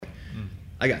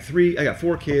I got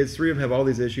 4 kids. 3 of them have all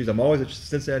these issues. I'm always at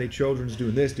Cincinnati Children's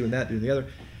doing this, doing that, doing the other.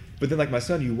 But then, like my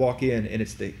son, you walk in and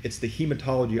it's the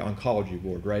hematology oncology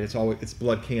ward, right? It's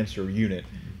blood cancer unit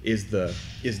is the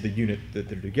unit that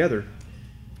they're together,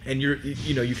 and you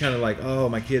kind of like, oh,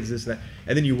 my kid's this and that,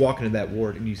 and then you walk into that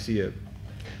ward and you see a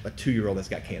 2-year-old that's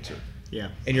got cancer,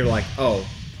 and you're like, oh,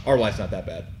 our life's not that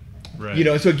bad,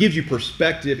 right? So it gives you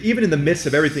perspective, even in the midst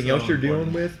of everything else you're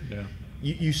dealing with.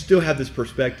 You still have this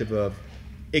perspective of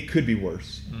it could be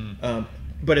worse,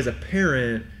 but as a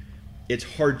parent, it's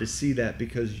hard to see that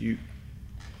because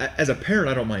as a parent,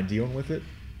 I don't mind dealing with it.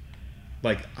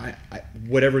 Like I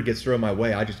whatever gets thrown my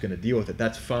way, I'm just going to deal with it.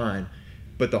 That's fine.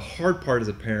 But the hard part as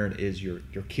a parent is your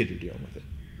kids are dealing with it.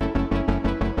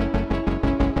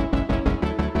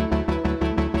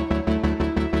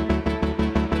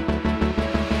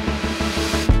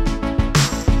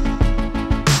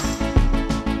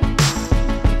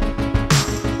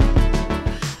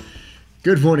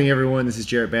 Good morning, everyone. This is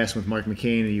Jarrett Basson with Mark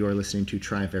McCain, and you are listening to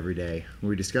Triumph Every Day, where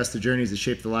we discuss the journeys that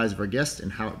shape the lives of our guests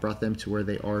and how it brought them to where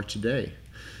they are today.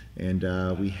 And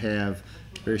we have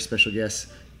very special guest,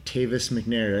 Tavis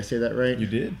McNair. Did I say that right? You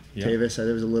did. Yep. Tavis.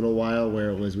 There was a little while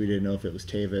where we didn't know if it was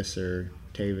Tavis or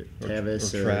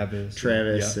Tavis or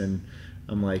Travis, yeah. And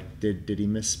I'm like, did he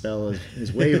misspell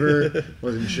his waiver?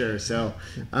 Wasn't sure. So.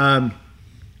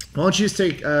 Why don't you just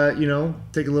take a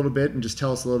little bit and just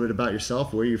tell us a little bit about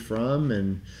yourself, where you're from,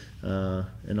 and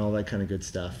all that kind of good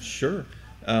stuff. Sure.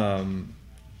 I'm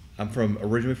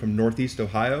originally from Northeast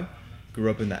Ohio.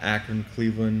 Grew up in the Akron,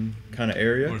 Cleveland kind of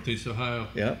area. Northeast Ohio.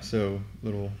 Yeah. So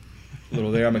little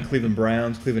there. I'm a Cleveland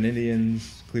Browns, Cleveland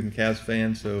Indians, Cleveland Cavs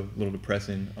fan. So a little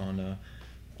depressing on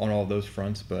all those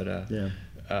fronts. But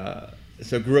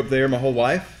so grew up there my whole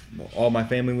life. All my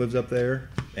family lives up there,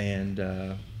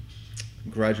 and.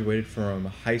 Graduated from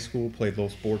high school, played little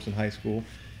sports in high school,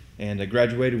 and I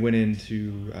graduated, went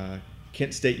into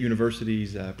Kent State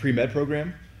University's pre-med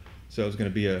program. So I was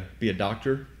going to be a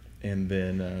doctor, and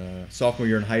then sophomore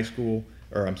year in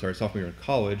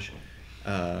college,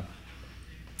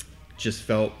 just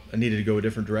felt I needed to go a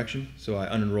different direction. So I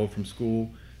unenrolled from school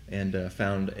and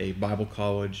found a Bible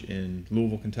college in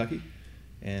Louisville, Kentucky,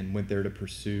 and went there to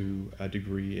pursue a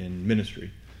degree in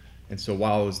ministry. And so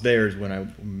while I was there is when I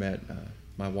met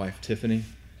my wife, Tiffany,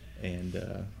 and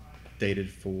dated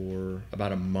for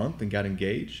about a month and got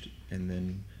engaged. And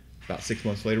then about 6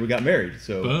 months later, we got married.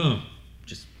 So boom.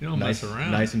 Just you don't mess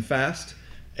around. Nice and fast.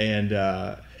 And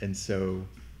so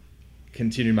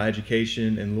continued my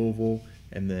education in Louisville,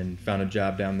 and then found a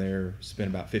job down there, spent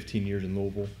about 15 years in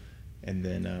Louisville, and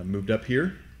then moved up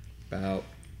here about,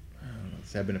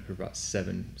 I've been up here about 6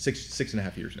 and a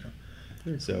half years now.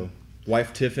 Very so cool.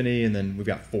 Wife Tiffany, and then we've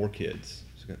got 4 kids.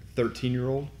 So we've got a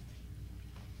 13-year-old,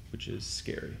 which is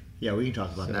scary. Yeah, we can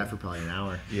talk about that for probably an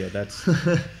hour. Yeah, that's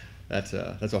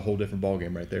a whole different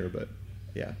ballgame right there. But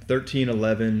yeah, 13,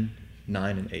 11,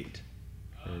 9, and 8.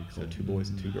 Very cool. So 2 boys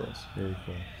and 2 girls. Very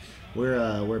cool.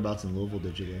 Whereabouts in Louisville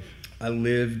did you live? I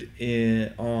lived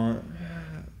on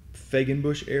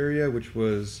Fagenbush area, which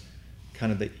was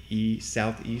kind of the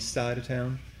southeast side of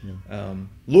town. Yeah.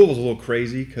 Louisville's a little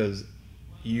crazy because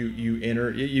you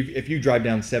enter, if you drive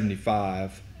down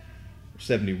 75 or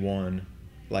 71,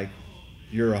 like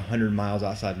you're 100 miles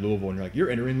outside Louisville, and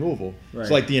you're entering Louisville. Right.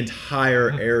 So like the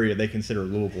entire area they consider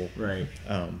Louisville, right?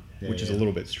 Which is a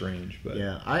little bit strange, but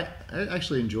yeah, I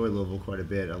actually enjoy Louisville quite a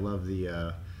bit. I love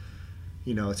the,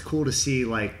 it's cool to see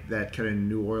like that kind of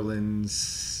New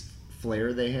Orleans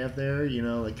flair they have there.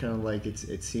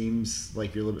 It seems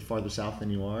like you're a little bit farther south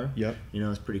than you are. Yep.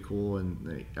 It's pretty cool,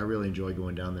 and I really enjoy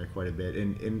going down there quite a bit.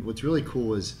 And what's really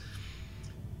cool is,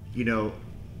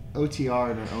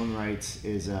 OTR in their own rights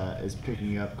is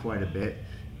picking up quite a bit,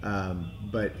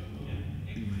 but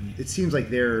it seems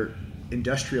like their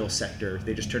industrial sector,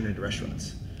 they just turned into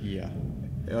restaurants. Yeah.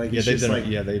 They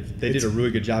did a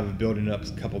really good job of building up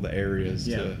a couple of the areas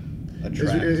to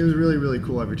attract. It was really, really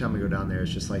cool. Every time we go down there,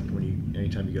 it's just like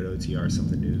anytime you go to OTR,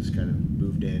 something new is kind of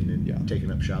moved in and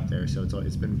taken up shop there. So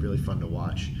it's been really fun to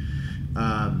watch.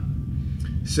 What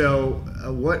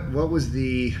was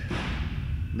the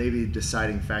maybe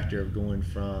deciding factor of going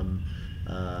from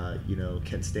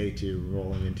Kent State to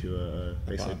rolling into a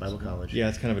basically Bible college? Yeah,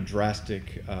 it's kind of a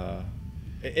drastic.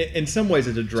 In some ways,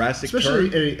 it's a drastic,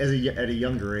 especially at a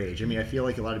younger age. I mean, I feel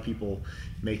like a lot of people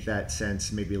make that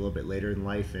sense maybe a little bit later in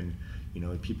life, and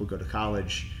people go to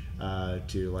college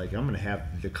to like, I'm going to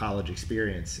have the college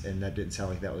experience, and that didn't sound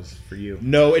like that was for you.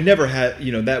 No, it never had.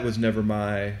 That was never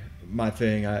my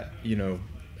thing. I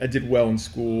did well in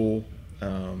school,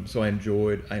 so I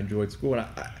enjoyed school, and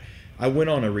I went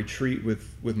on a retreat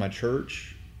with my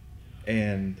church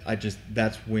and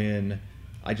that's when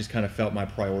I just kind of felt my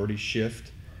priorities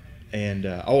shift, and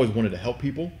I always wanted to help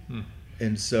people,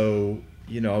 and so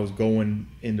I was going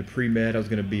into pre-med. I was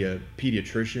going to be a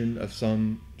pediatrician of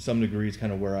some degrees,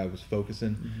 kind of where I was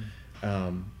focusing,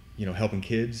 helping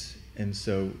kids, and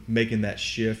so making that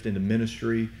shift into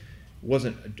ministry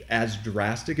wasn't as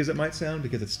drastic as it might sound,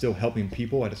 because it's still helping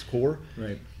people at its core.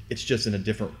 Right. It's just in a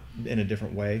different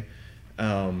way.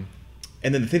 And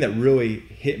then the thing that really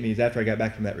hit me is after I got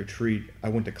back from that retreat, I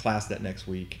went to class that next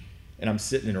week, and I'm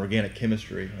sitting in organic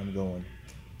chemistry, and I'm going,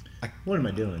 what am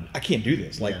I doing? I can't do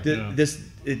this. Like this,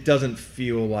 it doesn't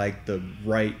feel like the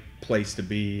right place to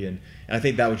be. And I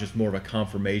think that was just more of a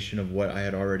confirmation of what I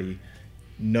had already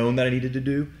known that I needed to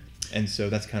do. And so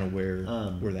that's kind of where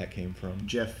that came from.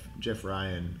 Jeff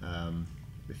Ryan,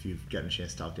 if you've gotten a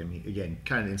chance to talk to him, again,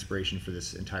 kind of the inspiration for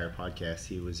this entire podcast.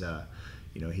 He was,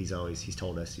 he's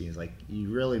told us, he's like, you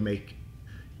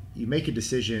make a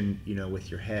decision,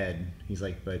 with your head. He's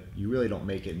like, but you really don't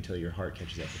make it until your heart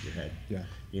catches up with your head. Yeah.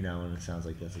 And it sounds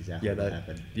like that's exactly what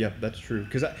happened. Yeah, that's true.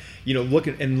 Because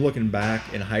looking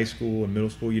back in high school and middle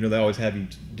school, they always have you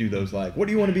do those like, what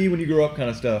do you want to be when you grow up kind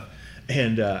of stuff.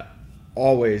 And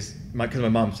always, because my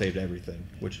mom saved everything,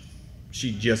 which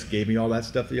she just gave me all that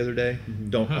stuff the other day.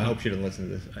 I hope she didn't listen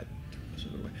to this.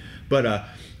 But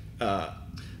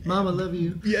Mom, I love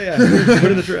you. Yeah.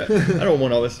 Put in the trash. I don't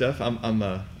want all this stuff. I'm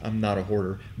not a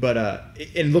hoarder. But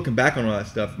in looking back on all that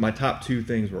stuff, my top two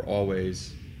things were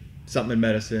always something in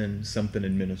medicine, something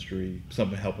in ministry,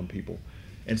 something helping people.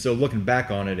 And so looking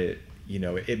back on it,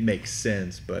 it makes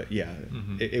sense. But yeah,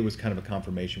 it was kind of a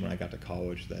confirmation when I got to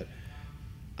college that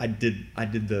I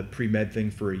did the pre-med thing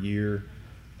for a year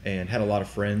and had a lot of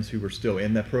friends who were still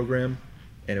in that program,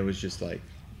 and it was just like,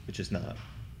 it's just not.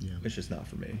 Yeah. It's just not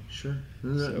for me. Sure.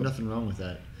 Nothing wrong with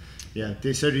that. Yeah.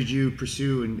 So did you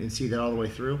pursue and see that all the way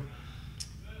through?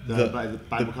 The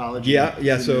Bible college?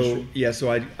 Yeah. So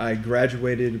I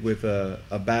graduated with a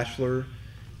bachelor's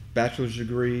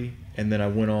degree, and then I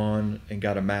went on and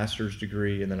got a master's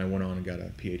degree, and then I went on and got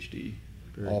a PhD.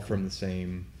 From the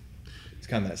same. It's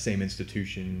kind of that same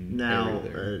institution. Now,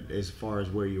 as far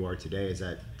as where you are today,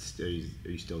 are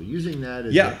you still using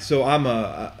that? So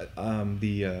I'm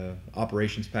the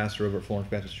operations pastor over at Florence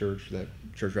Baptist Church, that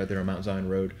church right there on Mount Zion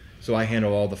Road. So I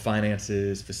handle all the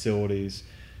finances, facilities.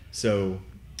 So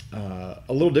a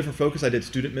little different focus. I did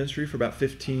student ministry for about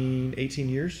 18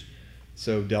 years.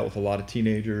 So dealt with a lot of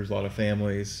teenagers, a lot of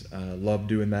families. Loved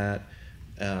doing that.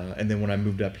 And then when I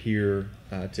moved up here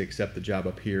to accept the job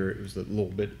up here, it was a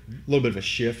little bit of a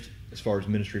shift as far as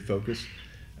ministry focus.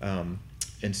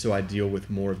 And so I deal with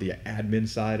more of the admin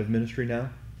side of ministry now,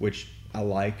 which I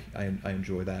like. I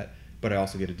enjoy that. But I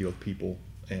also get to deal with people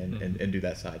and do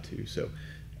that side too. So,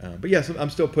 so I'm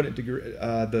still putting it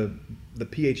together. The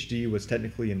PhD was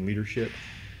technically in leadership.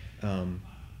 So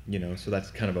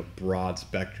that's kind of a broad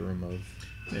spectrum of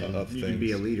things. You can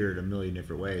be a leader in a million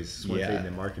different ways. It's one thing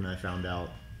that Mark and I found out,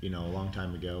 a long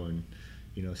time ago, and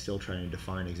still trying to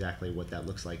define exactly what that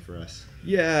looks like for us.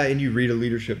 Yeah, and you read a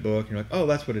leadership book, and you're like, oh,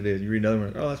 that's what it is. You read another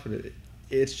one, oh, that's what it is.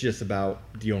 It's just about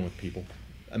dealing with people.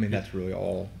 I mean, that's really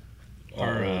all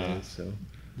it is. So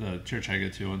the church I go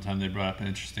to, one time they brought up an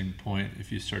interesting point.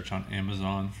 If you search on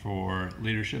Amazon for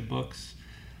leadership books,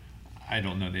 I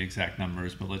don't know the exact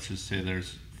numbers, but let's just say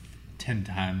there's 10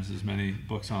 times as many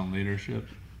books on leadership,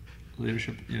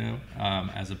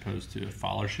 as opposed to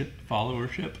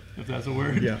followership, if that's a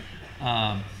word. Yeah.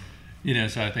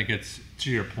 So I think it's,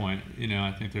 to your point,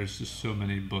 I think there's just so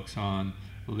many books on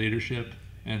leadership,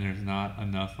 and there's not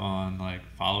enough on like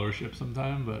followership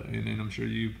sometimes. But and I'm sure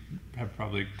you have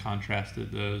probably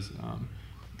contrasted those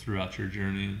throughout your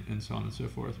journey and so on and so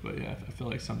forth. But yeah, I feel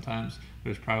like sometimes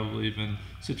there's probably even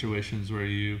situations where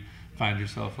you find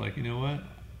yourself like, you know what,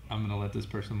 I'm going to let this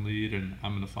person lead and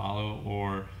I'm going to follow,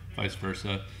 or vice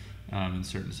versa in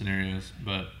certain scenarios.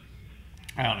 But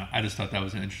I don't know. I just thought that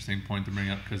was an interesting point to bring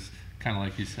up, because kind of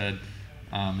like you said,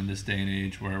 in this day and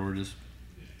age where we're just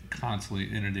constantly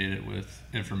inundated with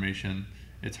information,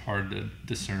 it's hard to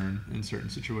discern in certain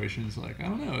situations. Like, I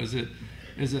don't know, is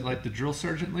it like the drill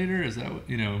sergeant leader? Is that what,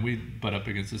 we butt up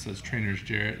against this as trainers,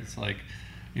 Jarrett. It's like,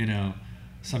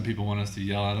 some people want us to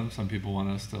yell at them. Some people want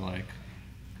us to like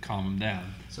calm them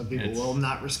down. Some people will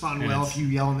not respond well if you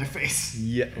yell in their face.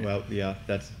 Yeah, well, yeah,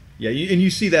 and you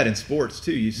see that in sports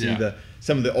too. You see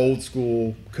some of the old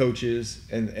school coaches,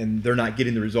 and they're not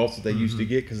getting the results that they used to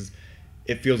get, because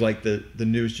it feels like the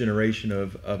newest generation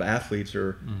of athletes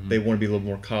are they want to be a little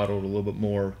more coddled, a little bit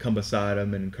more come beside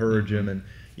them and encourage them, and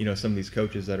some of these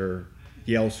coaches that are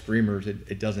yell screamers,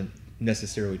 it doesn't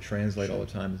necessarily translate all the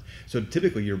time. So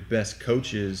typically your best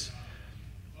coaches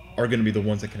are going to be the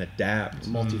ones that can adapt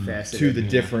Multifaceted. to the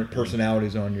different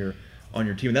personalities on your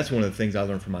team. And that's one of the things I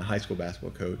learned from my high school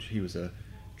basketball coach. He was a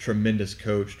tremendous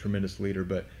coach, tremendous leader,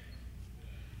 but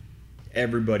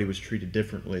everybody was treated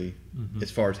differently as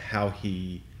far as how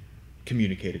he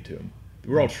communicated to them.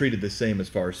 We're all treated the same as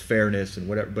far as fairness and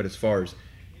whatever, but as far as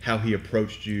how he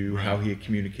approached you, how he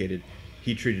communicated,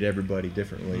 he treated everybody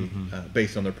differently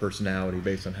based on their personality,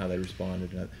 based on how they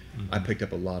responded. And I picked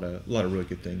up a lot of really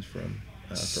good things from him.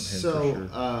 So, for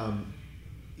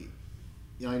sure.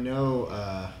 I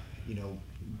know,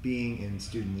 being in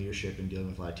student leadership and dealing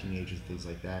with a lot of teenagers and things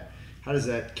like that, how does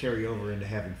that carry over into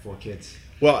having 4 kids?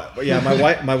 Well, yeah,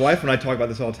 my wife and I talk about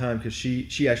this all the time because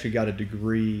she actually got a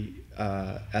degree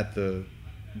at the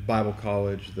Bible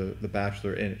college, the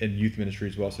bachelor in youth ministry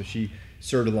as well. So she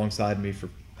served alongside me for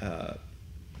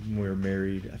when we were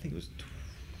married. I think it was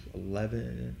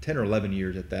 10 or 11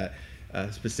 years at that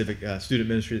specific student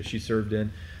ministry that she served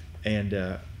in.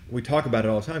 And we talk about it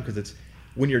all the time because it's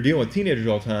when you're dealing with teenagers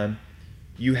all the time,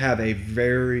 you have a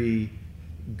very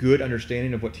good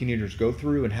understanding of what teenagers go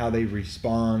through and how they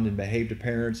respond and behave to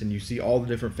parents, and you see all the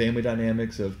different family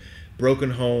dynamics of broken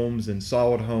homes and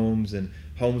solid homes, and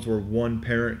homes where one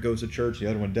parent goes to church, the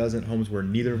other one doesn't, homes where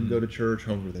neither of them go to church,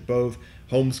 homes where they both,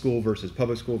 homeschool versus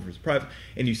public school versus private,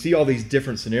 and you see all these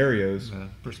different scenarios,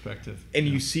 perspective, and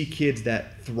you see kids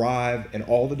that thrive in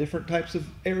all the different types of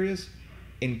areas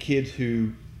and kids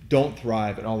who don't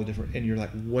thrive in all the different, and you're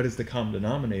like, what is the common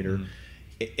denominator?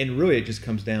 And really it just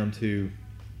comes down to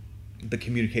the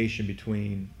communication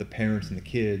between the parents and the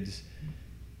kids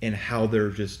and how they're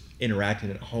just interacting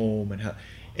at home,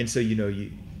 and so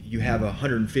you have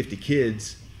 150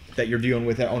 kids that you're dealing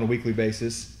with on a weekly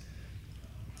basis,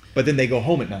 but then they go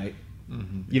home at night.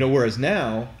 Whereas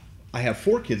now I have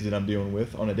 4 kids that I'm dealing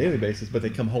with on a daily basis, but they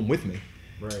come home with me.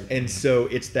 Right. And so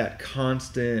it's that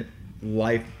constant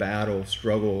life battle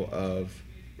struggle of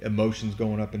emotions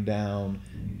going up and down.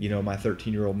 My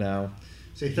 13-year-old now,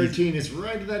 say 13 is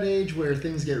right at that age where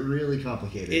things get really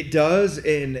complicated. It does,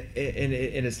 and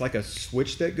it's like a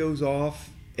switch that goes off,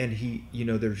 and he,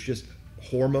 there's just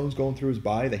hormones going through his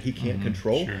body that he can't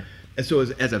control. Sure. And so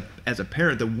as a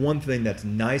parent, the one thing that's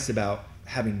nice about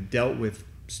having dealt with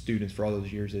students for all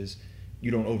those years is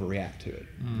you don't overreact to it,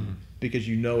 because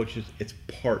it's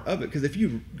part of it. Because if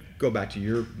you go back to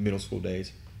your middle school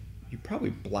days, you probably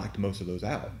blacked most of those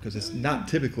out because it's not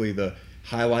typically the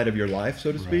highlight of your life,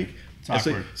 so to speak. It's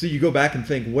awkward. So you go back and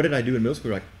think, what did I do in middle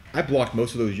school? You're like, I blocked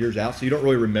most of those years out, so you don't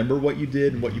really remember what you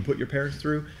did and what you put your parents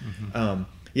through.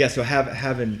 So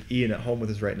having Ian at home with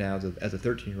us right now as a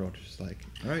 13-year-old, just like,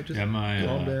 all right, just calm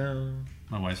down.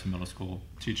 My wife's a middle school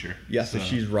teacher. Yeah, so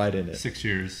she's right in it. 6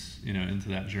 years, into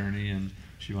that journey, and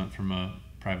she went from a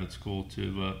private school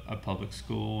to a public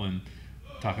school, and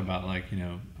talk about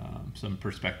some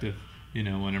perspective.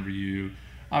 Whenever you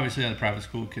obviously at a private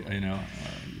school,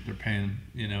 they're paying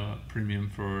a premium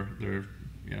for their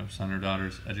son or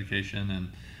daughter's education,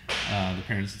 and the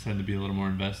parents tend to be a little more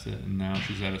invested. And now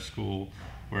she's at a school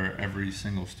where every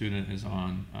single student is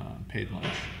on paid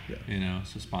lunch,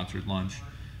 so sponsored lunch.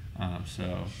 So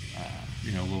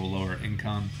a little lower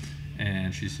income,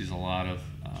 and she sees a lot of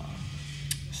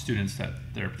students that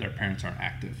their parents aren't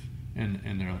active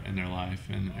in their life,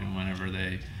 and whenever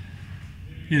they,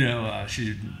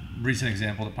 she recent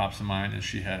example that pops to mind is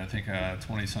she had, I think,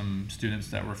 20-some students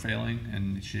that were failing,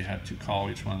 and she had to call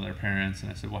each one of their parents,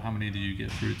 and I said, well, how many do you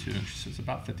get through to? And she says,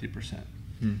 about 50%.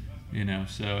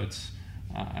 So it's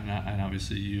and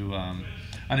obviously you,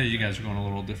 I know you guys are going a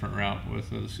little different route with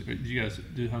this. Do you guys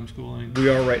do homeschooling? We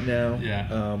are right now.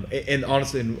 Yeah. And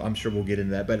honestly, and I'm sure we'll get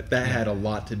into that, but that had a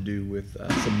lot to do with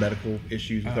some medical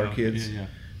issues with our kids. Yeah.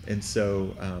 And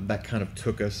so that kind of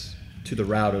took us to the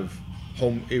route of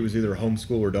home. It was either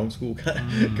homeschool or don't school kind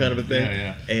of a thing.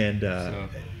 Yeah.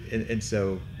 And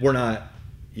so we're not,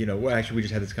 actually we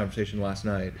just had this conversation last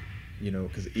night,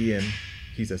 because Ian,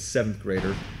 he's a 7th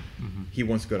grader. He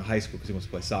wants to go to high school because he wants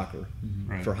to play soccer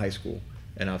for high school.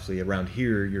 And obviously around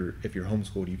here, if you're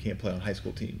homeschooled, you can't play on high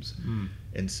school teams.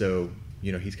 And so,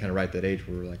 he's kind of right at that age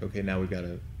where we're like, okay, now we've got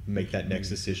to make that next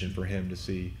decision for him to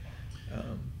see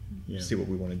what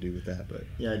we want to do with that. But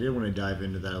yeah, I did want to dive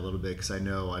into that a little bit because I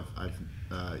know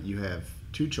you have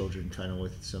 2 children kind of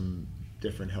with some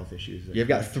different health issues. You've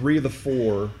got 3 of the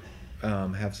 4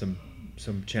 have some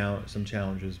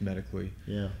challenges medically.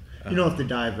 Yeah. You don't have to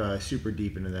dive super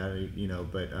deep into that,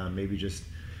 but maybe just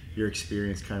your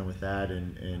experience kind of with that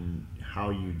and how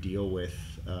you deal with,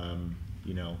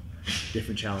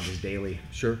 different challenges daily.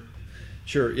 Sure.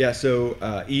 Yeah.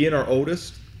 So Ian, our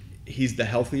oldest, he's the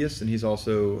healthiest, and he's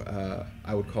also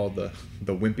I would call the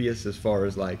wimpiest as far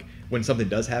as like when something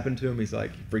does happen to him, he's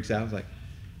like, he freaks out. He's like,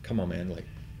 come on, man, like,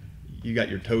 you got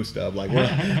your toe stubbed. Like, we're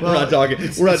not talking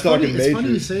major. It's funny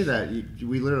you say that.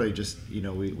 We literally just,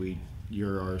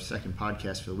 you're our second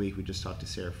podcast for the week. We just talked to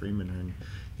Sarah Freeman,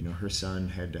 and her son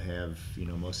had to have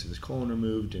most of his colon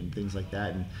removed and things like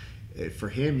that. And for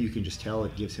him, you can just tell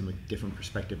it gives him a different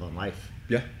perspective on life.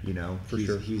 Yeah, for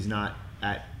sure. He's not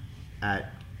at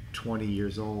 20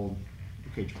 years old.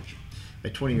 Okay, George.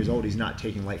 At 20 years old, he's not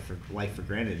taking life for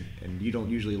granted, and you don't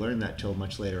usually learn that till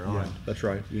much later on. That's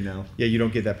right. Yeah, you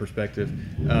don't get that perspective.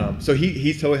 So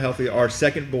he's totally healthy. Our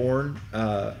second born,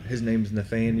 his name's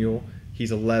Nathaniel.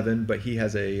 He's 11, but he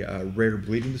has a rare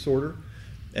bleeding disorder,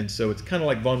 and so it's kind of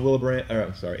like von Willebrand.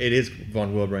 It is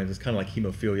von Willebrand's. It's kind of like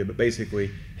hemophilia, but basically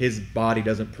his body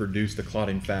doesn't produce the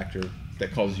clotting factor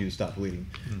that causes you to stop bleeding.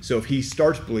 So if he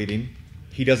starts bleeding,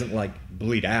 he doesn't like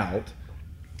bleed out.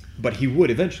 But he would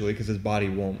eventually because his body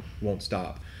won't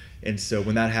stop. And so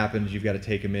when that happens, you've got to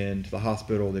take him in to the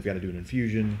hospital. They've got to do an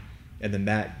infusion. And then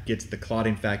that gets the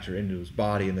clotting factor into his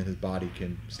body, and then his body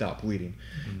can stop bleeding.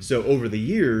 So over the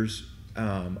years,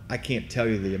 I can't tell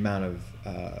you the amount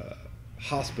of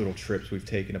hospital trips we've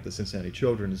taken up to Cincinnati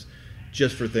Children's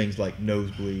just for things like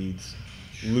nosebleeds,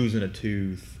 losing a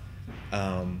tooth,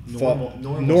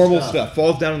 normal stuff.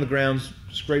 Falls down on the ground,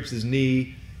 scrapes his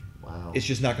knee. Wow. It's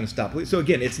just not going to stop bleeding. So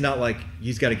again, it's not like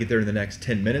he's got to get there in the next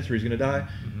 10 minutes or he's going to die,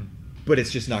 but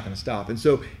it's just not going to stop. And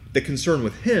so the concern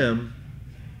with him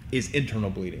is internal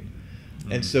bleeding.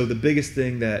 And so the biggest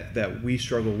thing that we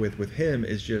struggle with him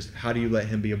is just how do you let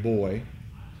him be a boy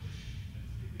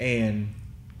and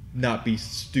not be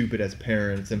stupid as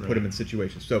parents and put him in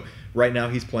situations. So right now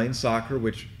he's playing soccer,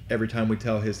 which every time we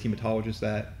tell his hematologist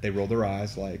that, they roll their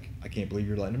eyes like, I can't believe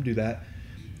you're letting him do that.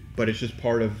 But it's just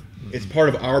part of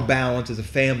our balance as a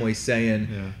family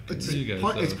saying it's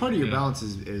part of your balance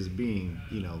is being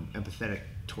empathetic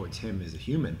towards him as a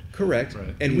human. Correct.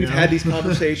 Right. And we've had these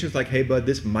conversations like, hey bud,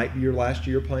 this might be your last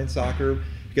year playing soccer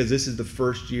because this is the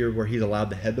first year where he's allowed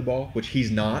to head the ball, which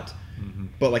he's not.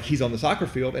 But like he's on the soccer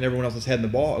field and everyone else is heading the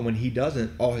ball, and when he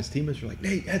doesn't, all his teammates are like,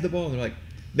 Nate, head the ball, and they're like,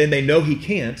 then they know he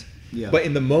can't. Yeah. But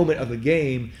in the moment of the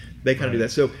game, they kind of do that.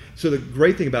 So the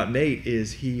great thing about Nate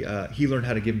is he learned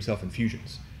how to give himself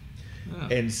infusions,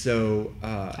 and so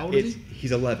how old is he?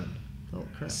 He's 11. Oh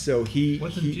crap! So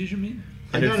what's infusion mean?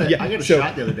 I got a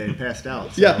shot the other day and passed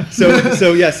out. So.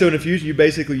 Yeah. So an infusion,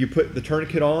 you put the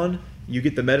tourniquet on, you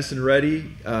get the medicine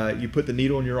ready, you put the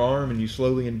needle in your arm, and you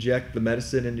slowly inject the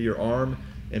medicine into your arm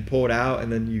and pull it out,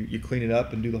 and then you clean it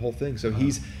up and do the whole thing. So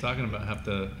he's talking about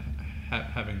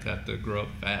having to grow up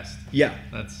fast. Yeah.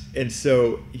 And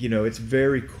so, it's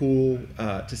very cool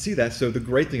to see that. So the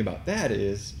great thing about that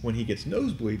is when he gets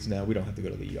nosebleeds now, we don't have to go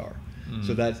to the ER.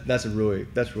 So that's a real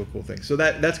cool thing. So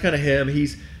that's kind of him.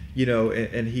 He's,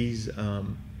 and he's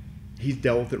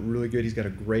dealt with it really good. He's got a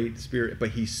great spirit,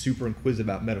 but he's super inquisitive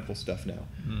about medical stuff now.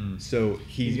 So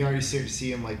you already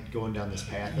see him like going down this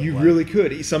path. You really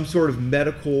could. He's some sort of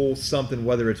medical something,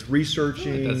 whether it's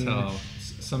researching. That's how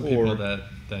some people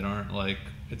that aren't like,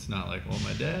 it's not like, well,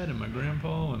 my dad and my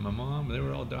grandpa and my mom, they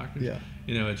were all doctors. Yeah.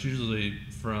 It's usually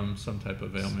from some type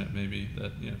of ailment maybe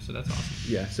that, so that's awesome.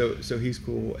 Yeah, so he's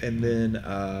cool. And then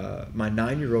my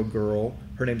 9-year-old girl,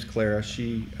 her name's Clara,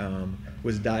 she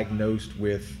was diagnosed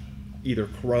with either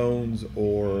Crohn's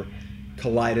or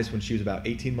colitis when she was about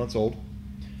 18 months old.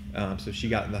 So she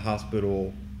got in the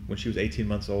hospital when she was 18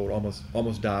 months old,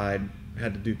 almost died,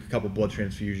 had to do a couple blood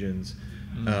transfusions.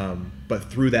 But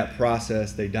through that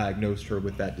process, they diagnosed her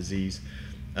with that disease.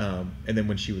 And then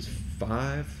when she was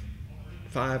 5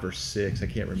 or 6, I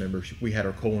can't remember, we had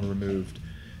her colon removed.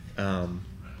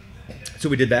 So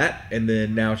we did that, and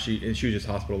then now she was just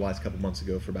hospitalized a couple months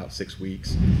ago for about 6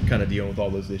 weeks, kind of dealing with all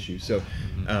those issues. So,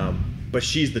 but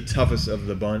she's the toughest of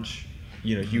the bunch.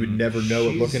 You would never know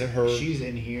it looking at her. She's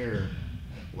in here,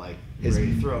 like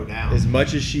ready to throw down as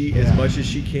much as she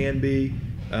can be.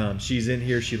 She's in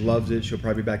here. She loves it. She'll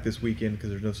probably be back this weekend because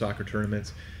there's no soccer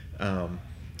tournaments.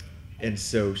 And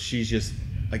so she's just,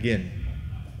 again,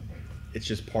 it's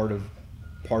just part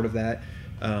of that.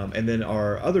 And then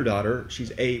our other daughter,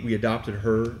 she's 8. We adopted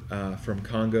her from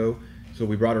Congo. So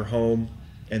we brought her home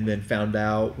and then found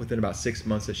out within about 6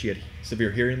 months that she had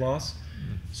severe hearing loss.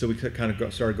 So we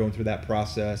started going through that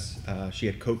process. She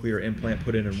had cochlear implant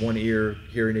put in one ear,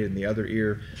 hearing aid in the other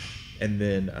ear. And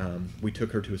then we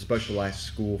took her to a specialized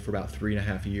school for about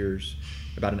 3.5 years,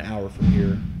 about an hour from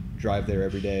here, drive there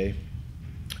every day,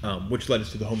 which led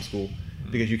us to the homeschool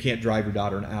because you can't drive your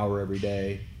daughter an hour every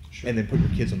day and then put your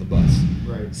kids on the bus.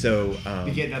 Right. So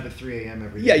be getting up at 3 a.m.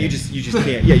 every day. Yeah, you just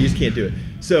can't. Yeah, you just can't do it.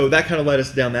 So that kind of led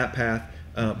us down that path.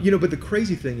 But the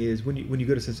crazy thing is when you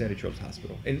go to Cincinnati Children's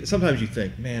Hospital, and sometimes you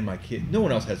think, man, my kid, no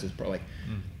one else has this problem. Like,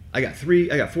 I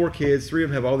got 4 kids, 3 of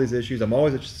them have all these issues. I'm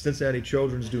always at Cincinnati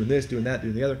Children's doing this, doing that,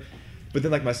 doing the other. But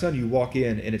then, like my son, you walk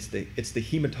in and it's the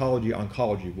hematology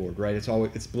oncology ward, right?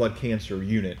 It's blood cancer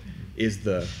unit is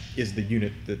the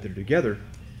unit that they're together,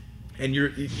 and you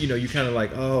kind of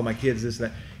like, oh, my kid's this and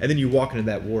that, and then you walk into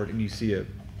that ward and you see a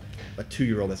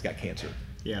 2-year-old that's got cancer,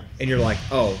 and you're like,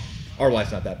 oh, our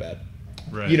life's not that bad,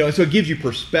 right? So it gives you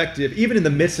perspective, even in the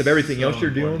midst of everything else you're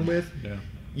dealing with.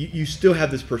 You still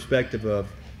have this perspective of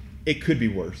it could be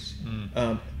worse,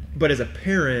 but as a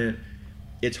parent,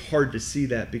 it's hard to see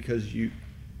that because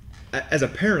as a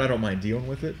parent, I don't mind dealing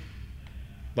with it.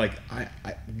 Like, I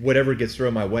whatever gets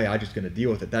thrown my way, I'm just going to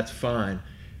deal with it. That's fine.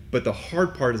 But the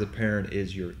hard part as a parent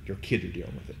is your kid are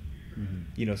dealing with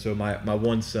it. So my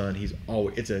one son,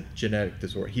 it's a genetic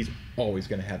disorder. He's always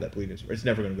going to have that bleeding disorder. It's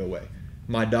never going to go away.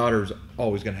 My daughter's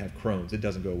always going to have Crohn's. It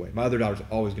doesn't go away. My other daughter's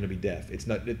always going to be deaf.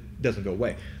 It doesn't go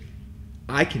away.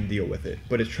 I can deal with it,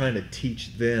 but it's trying to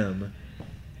teach them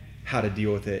how to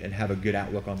deal with it and have a good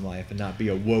outlook on life and not be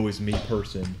a woe is me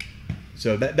person.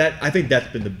 So that I think that's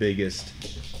been the biggest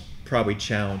probably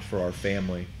challenge for our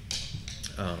family.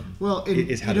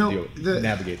 Is how to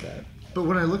navigate that. But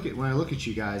when I look at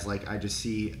you guys, like, I just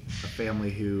see a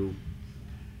family who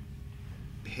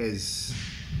is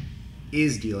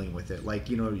dealing with it. Like,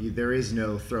 there is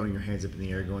no throwing your hands up in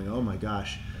the air going, oh my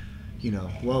gosh,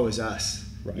 woe is us.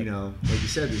 Right. Like you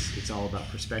said, it's all about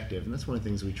perspective, and that's one of the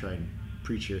things we try and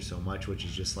preach here so much, which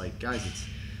is just like, guys, it's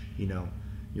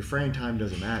your frame time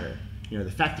doesn't matter. The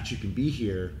fact that you can be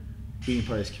here, being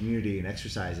part of this community and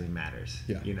exercising matters.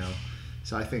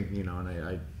 So I think and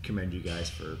I commend you guys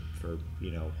for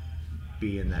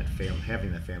being that family,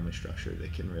 having that family structure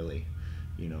that can really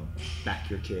back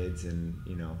your kids, and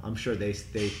I'm sure they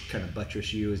kind of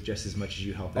buttress you just as much as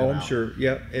you help them out. I'm sure.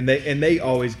 Yeah, and they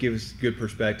always give us good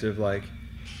perspective. Like,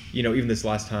 even this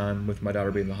last time with my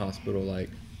daughter being in the hospital, like,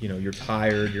 you're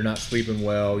tired, you're not sleeping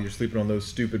well, you're sleeping on those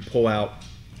stupid pull-out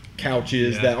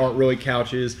couches that aren't really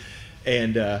couches,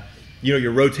 and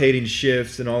you're rotating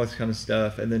shifts and all this kind of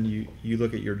stuff, and then you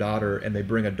look at your daughter and they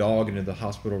bring a dog into the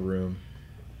hospital room,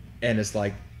 and it's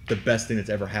like the best thing that's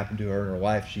ever happened to her in her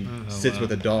life. She sits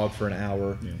with a dog for an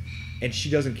hour, and she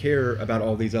doesn't care about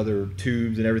all these other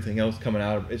tubes and everything else coming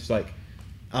out. It's like,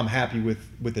 I'm happy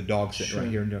with the dog sitting right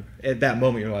here. And at that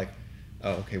moment, you're like,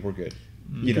 oh, okay, we're good.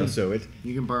 So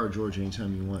you can borrow George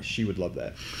anytime you want. She would love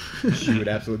that. She would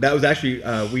absolutely. That was actually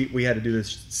we had to do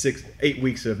this 8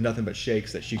 weeks of nothing but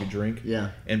shakes that she could drink.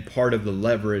 Yeah. And part of the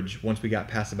leverage once we got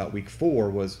past about week 4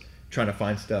 was trying to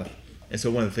find stuff. And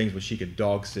so one of the things was she could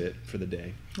dog sit for the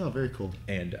day. Oh, very cool.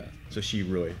 And so she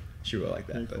really liked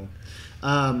that. Very cool.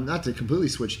 Not to completely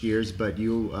switch gears, but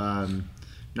you.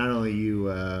 Not only you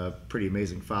a pretty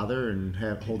amazing father and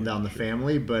holding down the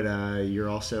family, but you're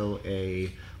also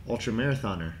a ultra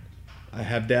marathoner. I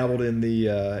have dabbled in the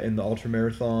ultra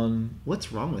marathon.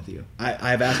 What's wrong with you?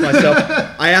 I've asked myself.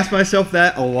 I ask myself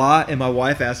that a lot, and my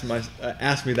wife asks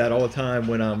me that all the time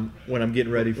when I'm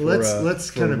getting ready for.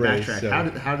 Let's kind of race, backtrack.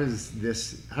 So. How does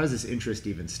this interest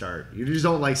even start? You just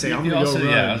don't like say I'm you gonna also, go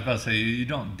run. Yeah, I was about to say you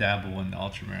don't dabble in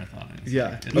ultra marathoning.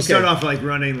 Yeah, you start off like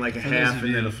running like a half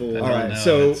and then a full. All right,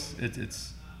 so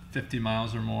it's 50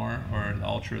 miles or more, or the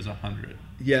ultra is 100.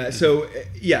 Yeah, so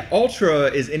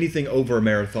ultra is anything over a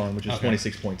marathon, which is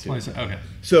 26.2. Okay.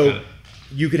 So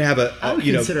you could have I would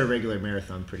consider a regular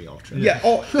marathon pretty ultra. Yeah,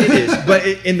 it is. But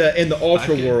in the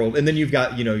ultra world, and then you've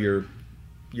got your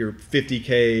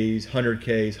 50Ks,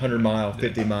 100Ks, 100-mile,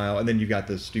 50-mile, and then you've got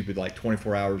the stupid like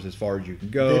 24 hours as far as you can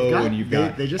go.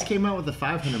 They just came out with a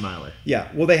 500-miler. Yeah,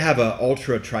 well, they have a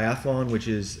ultra triathlon, which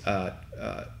is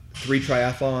 3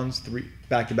 triathlons, 3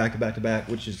 back to back to back to back,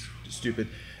 which is stupid.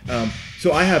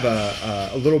 So I have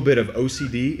a little bit of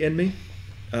OCD in me,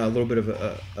 a little bit of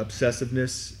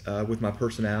obsessiveness with my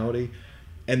personality,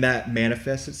 and that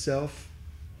manifests itself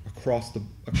across the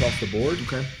board.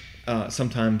 Okay.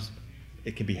 Sometimes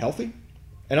it can be healthy,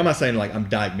 and I'm not saying like I'm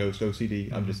diagnosed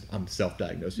OCD. I'm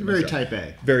self-diagnosed. You're very type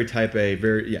A. Very type A.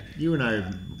 You and I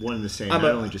are one and the same. Not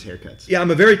only just haircuts. Yeah,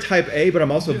 I'm a very type A, but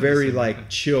I'm also very like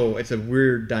chill. It's a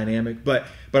weird dynamic, but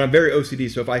I'm very OCD.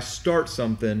 So if I start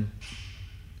something.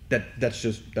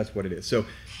 That's what it is. So,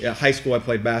 high school I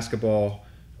played basketball,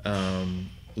 a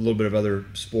little bit of other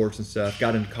sports and stuff.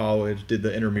 Got into college, did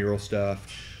the intramural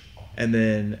stuff, and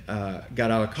then got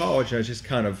out of college. And I just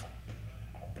kind of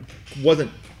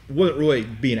wasn't really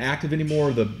being active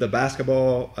anymore. The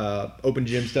basketball, open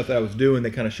gym stuff that I was doing, they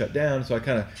kind of shut down. So I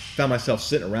kind of found myself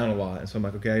sitting around a lot. And so I'm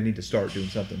like, okay, I need to start doing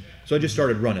something. So I just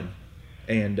started running.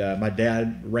 And my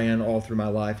dad ran all through my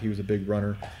life. He was a big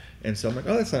runner. And so I'm like,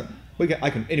 oh, that's not,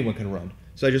 anyone can run.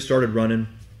 So I just started running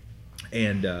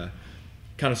and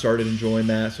kind of started enjoying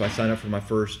that. So I signed up for my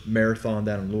first marathon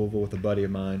down in Louisville with a buddy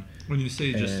of mine. When you say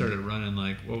you just started running,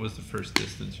 like, what was the first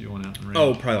distance you went out and ran?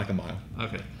 Oh, probably like a mile.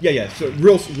 Okay. Yeah. So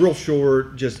real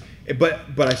short, just, but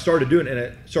I started doing it,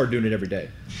 and I started doing it every day.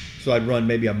 So I'd run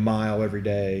maybe a mile every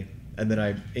day, and then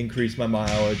I increased my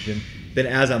mileage. And then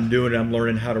as I'm doing it, I'm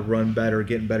learning how to run better,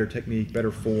 getting better technique,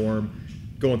 better form,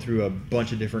 going through a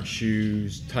bunch of different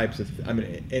shoes, types of, and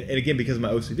again, because of my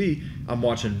OCD, I'm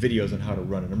watching videos on how to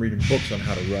run, and I'm reading books on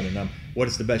how to run, and what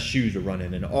is the best shoes to run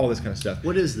in, and all this kind of stuff.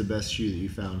 What is the best shoe that you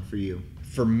found for you?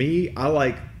 For me, I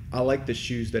like the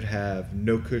shoes that have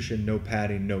no cushion, no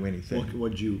padding, no anything.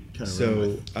 What'd you kind of run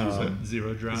with?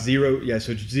 Zero drop?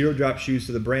 So zero drop shoes.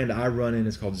 So the brand I run in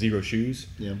is called Zero Shoes.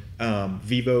 Yeah.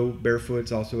 Vivo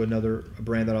Barefoot's also another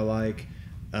brand that I like.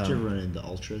 Did you ever run into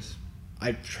Ultras?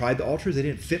 I tried the Ultras. They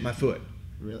didn't fit my foot.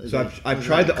 Really? So I've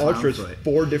tried the Ultras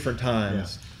 4 different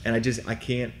times, and I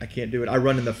can't do it. I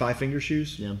run in the 5-finger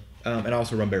shoes. Yeah. And I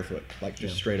also run barefoot, like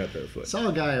just straight up barefoot. I saw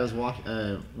a guy, I was went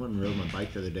and rode my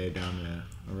bike the other day down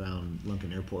around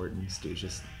Lincoln Airport, and he was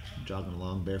just jogging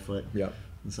along barefoot on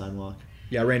the sidewalk.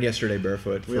 Yeah, I ran yesterday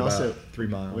barefoot for about 3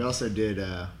 miles. We also did,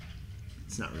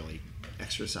 it's not really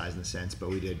exercise in a sense, but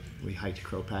we hiked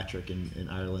Crowpatrick in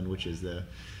Ireland, which is the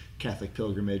Catholic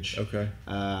pilgrimage. Okay.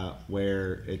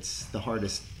 Where it's the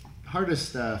hardest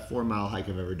 4-mile hike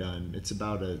I've ever done. It's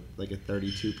about a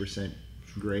 32%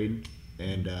 grade.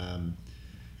 And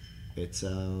it's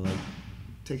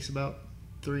takes about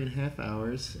 3.5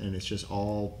 hours, and it's just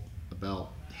all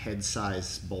about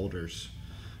head-size boulders,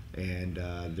 and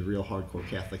the real hardcore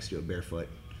Catholics do it barefoot.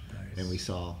 Nice. And we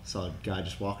saw a guy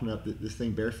just walking up this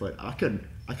thing barefoot. I couldn't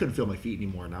feel my feet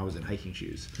anymore, and I was in hiking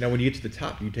shoes. Now, when you get to the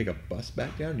top, do you take a bus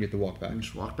back down? Or you have to walk back.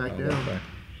 Just walk back down. Walk back.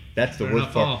 That's the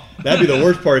worst part. That'd be the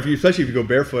worst part especially if you go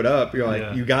barefoot up. You're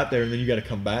like, you got there and then you got to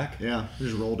come back. Yeah,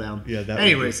 just roll down. Yeah.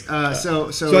 Anyways, so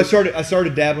I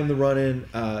started dabbling the running.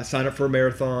 Signed up for a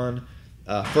marathon.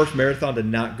 First marathon did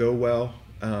not go well.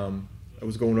 I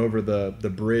was going over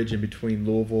the bridge in between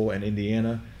Louisville and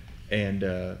Indiana, and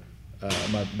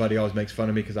my buddy always makes fun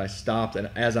of me because I stopped, and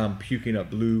as I'm puking up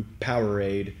blue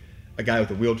Powerade, a guy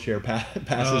with a wheelchair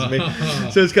passes me.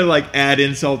 So it's kind of like add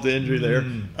insult to injury there.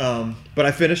 But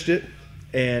I finished it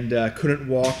and couldn't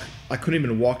walk. I couldn't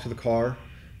even walk to the car.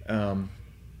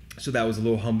 So that was a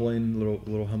little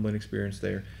humbling experience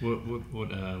there. What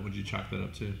would you chalk that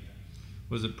up to?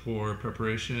 Was it poor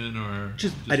preparation or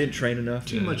just I didn't train enough?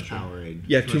 Too much Powerade.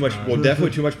 Yeah, too much. Well,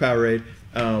 definitely too much Powerade.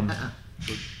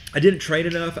 I didn't train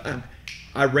enough.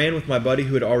 I ran with my buddy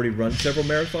who had already run several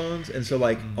marathons, and so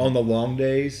on the long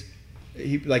days,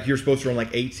 you're supposed to run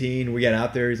 18. We got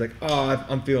out there. He's like, oh,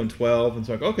 I'm feeling 12, and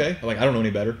so okay. I'm like, I don't know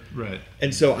any better. Right.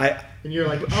 And so and you're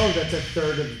like, oh, that's a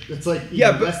third of. It's like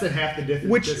less than half the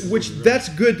difference. Which that's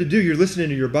good to do. You're listening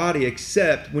to your body.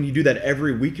 Except when you do that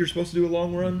every week, you're supposed to do a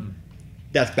long run.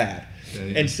 That's bad.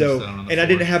 Yeah, and so I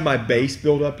didn't have my base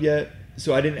built up yet,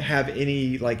 so I didn't have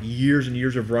any years and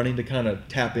years of running to kind of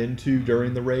tap into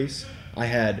during the race. I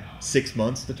had 6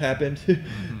 months to tap into,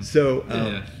 so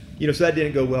so that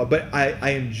didn't go well. But I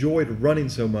enjoyed running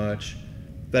so much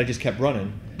that I just kept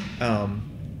running.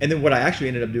 And then what I actually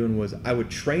ended up doing was I would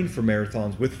train for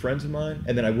marathons with friends of mine,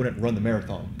 and then I wouldn't run the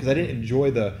marathon because I didn't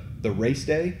enjoy the race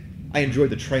day. I enjoyed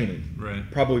the training, right?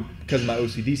 Probably because of my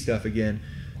OCD stuff again.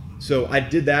 So I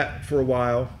did that for a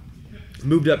while.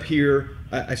 Moved up here.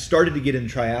 I started to get in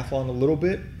triathlon a little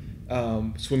bit.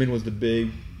 Swimming was the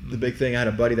big thing. I had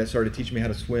a buddy that started teaching me how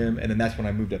to swim, and then that's when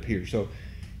I moved up here. So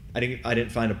I didn't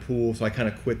find a pool, so I kind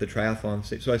of quit the triathlon.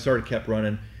 So I kept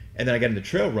running, and then I got into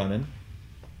trail running,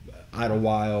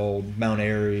 Idlewild, Mount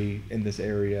Airy in this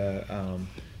area,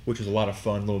 which was a lot of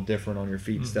fun, a little different on your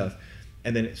feet and stuff.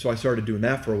 And then so I started doing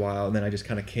that for a while, and then I just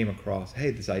kind of came across,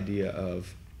 this idea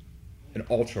of an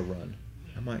ultra run.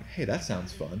 I'm like, hey, that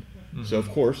sounds fun. So of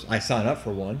course I sign up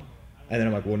for one, and then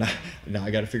I'm like, well, now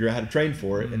I got to figure out how to train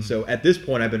for it. And so at this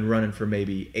point I've been running for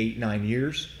maybe 8-9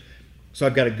 years, so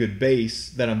I've got a good base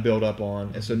that I'm built up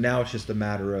on. And so now it's just a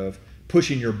matter of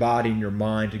pushing your body and your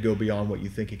mind to go beyond what you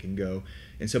think it can go.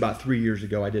 And so about 3 years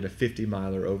ago I did a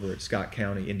 50-miler over at Scott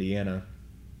County, Indiana,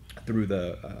 through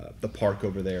the park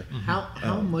over there.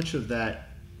 How much of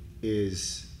that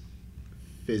is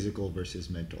physical versus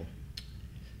mental?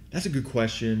 That's a good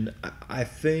question. I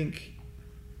think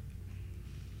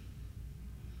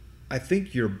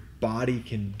your body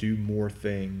can do more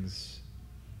things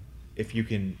if you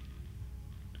can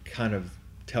kind of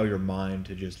tell your mind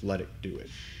to just let it do it.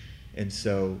 And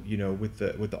so, with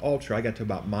the ultra, I got to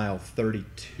about mile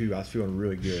 32. I was feeling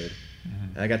really good.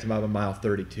 And I got to about mile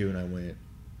 32, and I went,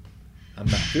 I'm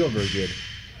not feeling very good.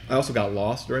 I also got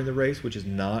lost during the race, which is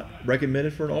not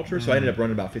recommended for an ultra. So I ended up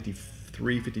running about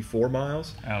 53, 54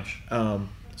 miles. Ouch.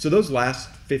 So those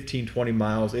last 15, 20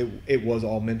 miles, it was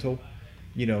all mental.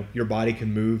 Your body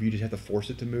can move. You just have to force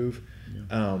it to move.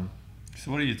 Yeah. So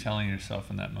what are you telling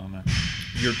yourself in that moment?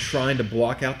 You're trying to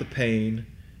block out the pain,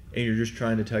 and you're just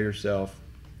trying to tell yourself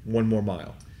one more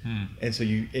mile. And so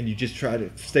you just try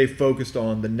to stay focused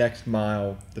on the next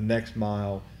mile, the next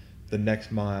mile, the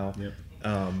next mile. Yep.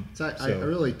 I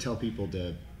really tell people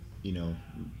to,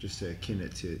 just to akin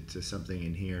it to something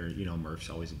in here. Murph's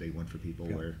always a big one for people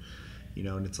where,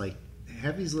 and it's like,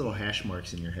 have these little hash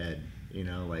marks in your head.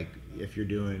 Like if you're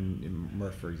doing in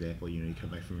Murph, for example, you come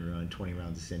back from your run 20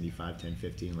 rounds of Cindy, 5, 10,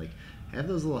 15, like have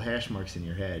those little hash marks in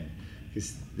your head,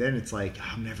 because then it's like,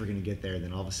 I'm never going to get there.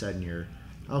 Then all of a sudden you're,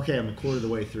 okay, I'm a quarter of the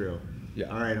way through. Yeah.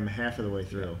 All right, I'm half of the way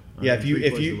through. Yeah,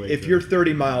 if you're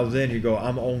 30 miles in, you go,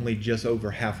 I'm only just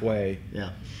over halfway.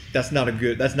 Yeah. That's not a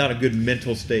good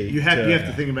mental state. You have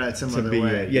to think about it some other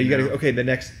way. Yeah, you got to. Okay, the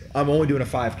next, I'm only doing a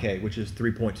 5K, which is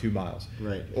 3.2 miles.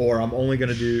 Right. Or I'm only going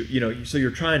to do, so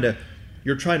you're trying to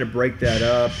break that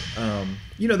up.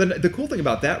 The cool thing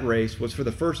about that race was for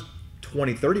the first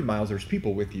 20, 30 miles, there's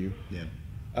people with you. Yeah.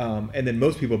 And then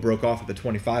most people broke off at the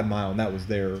 25 mile, and that was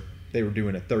they were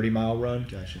doing a 30-mile run.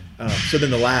 Gotcha. So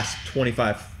then the last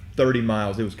 25, 30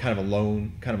 miles, it was kind of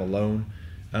alone,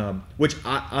 which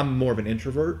I'm more of an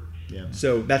introvert. Yeah.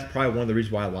 So that's probably one of the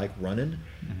reasons why I like running,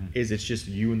 is it's just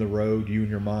you and the road, you and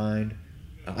your mind.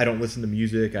 I don't listen to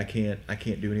music. I can't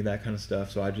do any of that kind of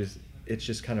stuff. So it's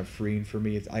just kind of freeing for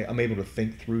me. I'm able to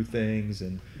think through things.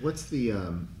 And what's the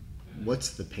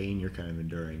pain you're kind of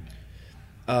enduring?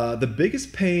 The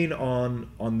biggest pain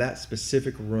on that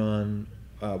specific run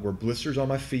were blisters on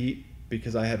my feet,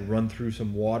 because I had run through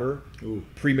some water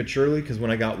prematurely, because when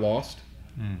I got lost,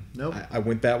 Nope. I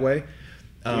went that way.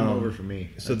 Game over for me.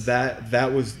 So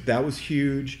that was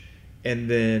huge, and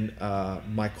then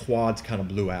my quads kind of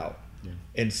blew out,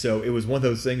 and so it was one of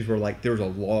those things where like there was a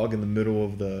log in the middle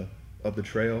of the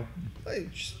trail,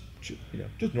 like, just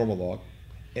normal log,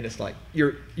 and it's like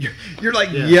you're like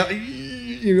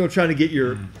trying to get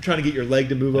your leg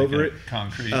to move like over it.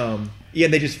 Concrete.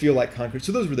 And they just feel like concrete.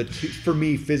 So those were the two for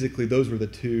me physically. Those were the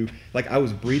two. Like I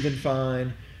was breathing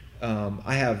fine.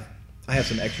 I have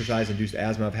some exercise-induced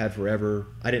asthma I've had forever.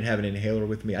 I didn't have an inhaler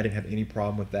with me. I didn't have any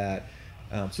problem with that.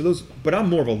 But I'm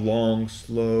more of a long,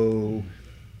 slow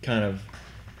kind of,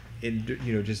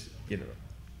 Is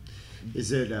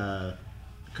it kind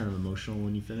of emotional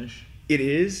when you finish? It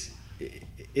is.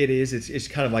 It's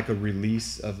kind of like a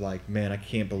release of like, man, I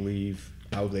can't believe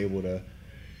I was able to,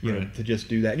 to just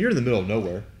do that. And you're in the middle of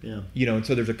nowhere. Yeah. And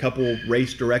so there's a couple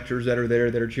race directors that are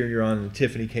there that are cheering you on. And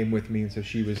Tiffany came with me, and so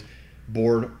she was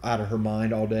bored out of her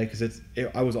mind all day, because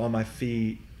I was on my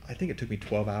feet. I think it took me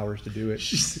 12 hours to do it.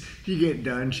 You get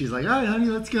done. She's like, all right, honey,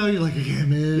 let's go. You're like, okay,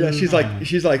 man. Yeah, she's like,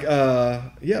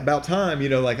 yeah, about time.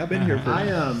 Like I've been here for.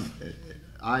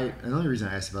 The only reason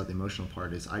I asked about the emotional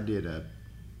part is I did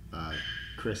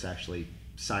Chris actually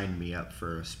signed me up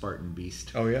for a Spartan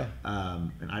Beast. Oh yeah.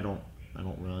 And I don't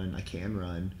run. I can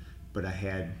run, but I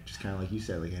had just kind of like you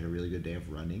said, like I had a really good day of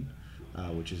running,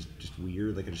 which is just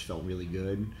weird. Like I just felt really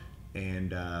good,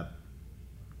 and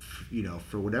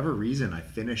for whatever reason, I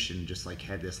finished and just like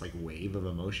had this like wave of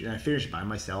emotion. And I finished by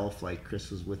myself. Like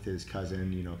Chris was with his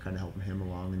cousin, kind of helping him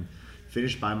along, and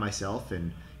finished by myself.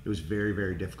 And it was very,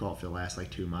 very difficult for the last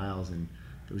like 2 miles, and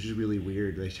it was just really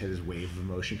weird. I just had this wave of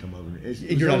emotion come over me.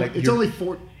 It's only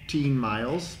 14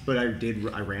 miles, but I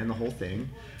ran the whole thing.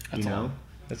 That's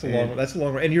a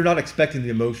long run, and you're not expecting the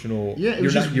emotional. Yeah, it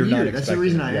was just weird. That's the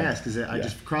reason I asked, because I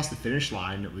just crossed the finish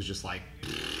line. It was just like,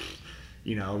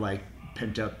 like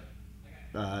pent up,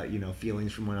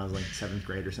 feelings from when I was like 7th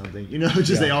grade or something.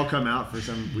 They all come out for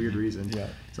some weird reason. Yeah,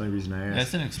 it's the only reason I asked.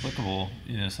 That's inexplicable,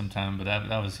 sometimes. But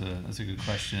that's a good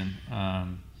question.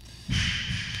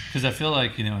 Because I feel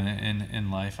like,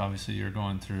 in life, obviously you're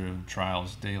going through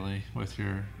trials daily with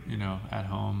your, at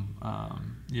home.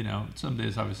 Some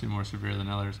days obviously more severe than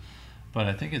others. But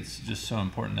I think it's just so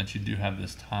important that you do have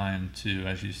this time to,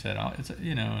 as you said, it's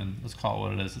and let's call it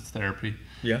what it is. It's therapy.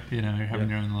 Yeah. You're having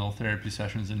your own little therapy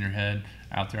sessions in your head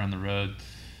out there on the road.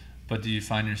 But do you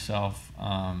find yourself, what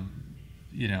I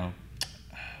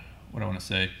want to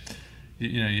say,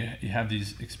 you have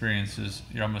these experiences.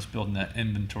 You're almost building that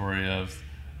inventory of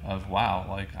wow,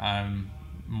 like I'm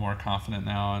more confident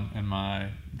now in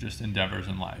my just endeavors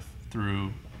in life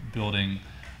through building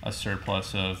a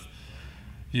surplus of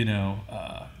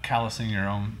callousing your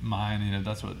own mind.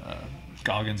 That's what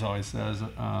Goggins always says.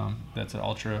 That's an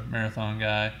ultra marathon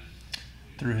guy.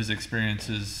 Through his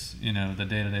experiences, the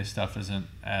day-to-day stuff isn't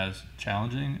as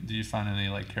challenging. Do you find any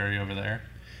carryover there?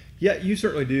 Yeah, you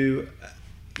certainly do.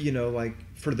 Like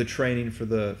for the training for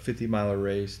the 50-mile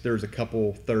race, there's a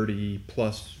couple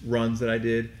 30-plus runs that I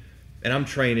did. And I'm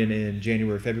training in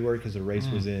January, February because the race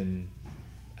was in,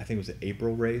 I think it was an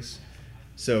April race.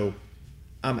 So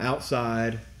I'm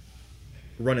outside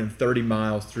running 30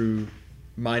 miles through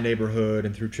my neighborhood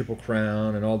and through Triple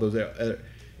Crown and all those.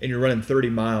 And you're running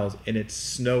 30 miles and it's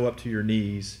snow up to your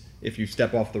knees if you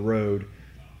step off the road.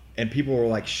 And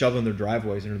people are shoveling their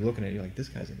driveways and they're looking at you like, this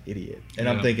guy's an idiot. And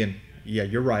I'm thinking, yeah,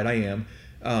 you're right, I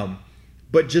am.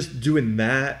 But just doing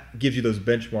that gives you those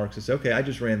benchmarks. It's okay, I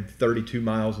just ran 32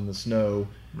 miles in the snow.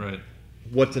 Right.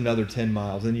 What's another 10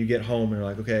 miles? And then you get home and you're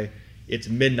like, okay, it's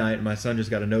midnight and my son just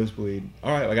got a nosebleed.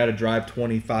 All right, I got to drive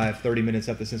 25, 30 minutes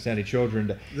up to Cincinnati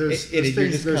Children. Those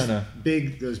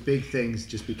big things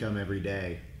just become every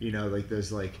day. Those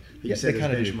you said, those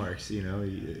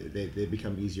benchmarks, they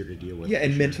become easier to deal with. Yeah,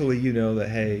 and mentally you know that,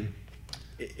 hey,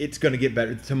 it's going to get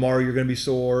better. Tomorrow you're going to be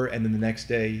sore, and then the next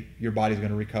day your body's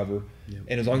going to recover. Yep.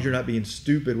 And as long as you're not being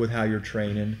stupid with how you're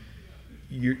training,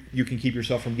 you can keep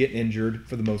yourself from getting injured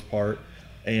for the most part.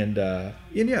 And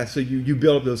yeah, so you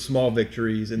build up those small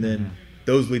victories, and then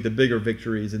those lead to bigger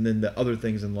victories, and then the other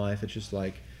things in life. It's just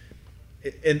and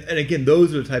again,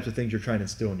 those are the types of things you're trying to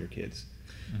instill in your kids.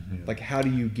 Mm-hmm. How do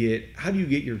you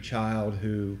get your child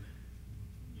who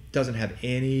doesn't have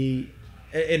any.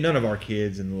 And none of our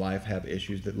kids in life have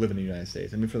issues that live in the United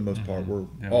States. I mean, for the most part, we're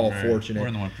all fortunate. We're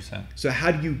in the 1%. So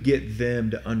how do you get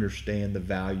them to understand the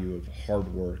value of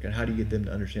hard work? And how do you get them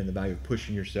to understand the value of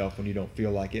pushing yourself when you don't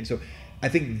feel like it? And so I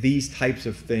think these types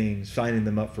of things, signing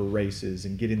them up for races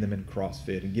and getting them in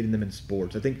CrossFit and getting them in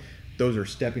sports, I think those are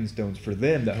stepping stones for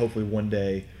them that hopefully one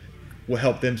day will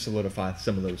help them solidify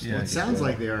some of those things. It sounds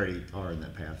like they already are in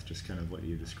that path, just kind of what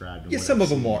you described. Yeah, some of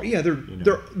them are. Yeah,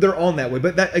 they're on that way.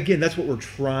 But that's what we're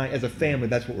trying, as a family,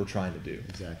 that's what we're trying to do.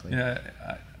 Exactly. Yeah,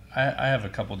 I have a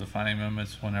couple defining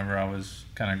moments whenever I was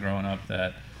kind of growing up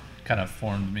that kind of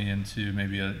formed me into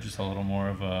maybe just a little more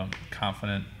of a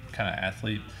confident kind of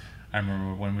athlete. I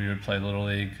remember when we would play Little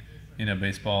League,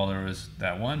 baseball, there was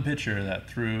that one pitcher that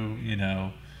threw,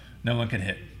 no one could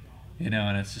hit.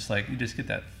 And it's just you just get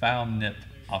that foul nip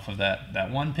off of that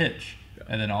one pitch,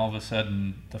 and then all of a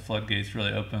sudden the floodgates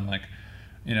really open.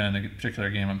 In the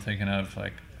particular game I'm thinking of,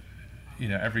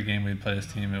 every game we'd play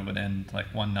this team, it would end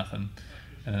 1-0, and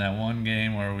then that one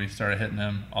game where we started hitting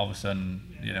them, all of a sudden,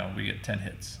 we get 10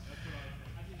 hits.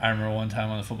 I remember one time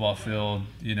on the football field,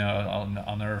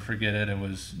 I'll never forget it. It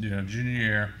was junior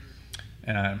year.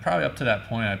 And probably up to that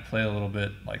point, I played a little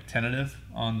bit tentative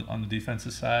on the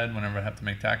defensive side whenever I have to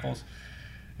make tackles.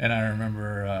 And I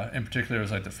remember, in particular, it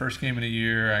was the first game of the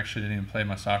year. I actually didn't even play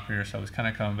my soccer year, so I was kind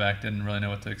of coming back, didn't really know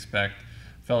what to expect.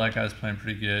 Felt like I was playing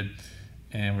pretty good.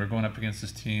 And we were going up against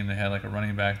this team. They had a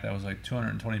running back that was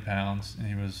 220 pounds, and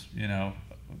he was,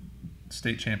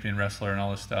 state champion wrestler and all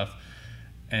this stuff.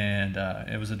 And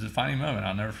it was a defining moment.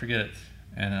 I'll never forget it.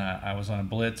 And I was on a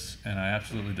blitz, and I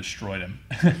absolutely destroyed him.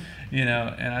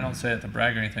 And I don't say it to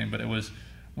brag or anything, but it was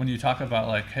when you talk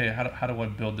about hey, how do I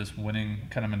build this winning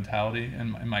kind of mentality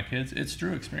in my kids? It's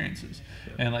through experiences.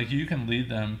 Yeah. And you can lead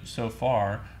them so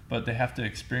far, but they have to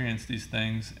experience these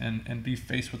things and be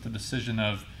faced with the decision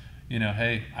of,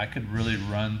 hey, I could really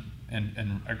run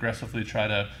and aggressively try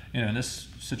to, in this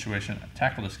situation,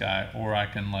 tackle this guy, or I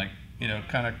can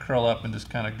kind of curl up and just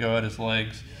kind of go at his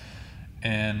legs.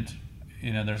 And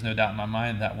there's no doubt in my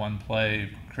mind that one play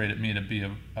created me to be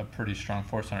a pretty strong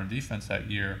force on our defense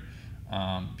that year,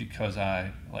 because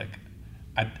I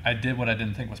did what I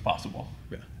didn't think was possible.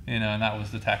 Yeah. And that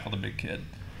was to tackle the big kid.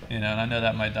 And I know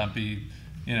that might not be,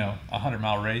 a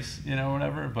 100-mile race,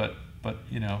 whatever, but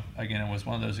again, it was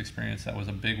one of those experiences that was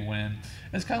a big win.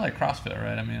 It's kind of like CrossFit,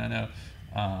 right? I mean, I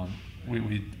know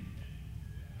we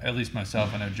at least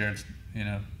myself, I know Jared's,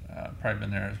 probably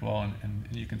been there as well, and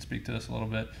you can speak to this a little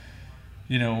bit.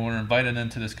 When we're invited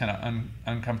into this kind of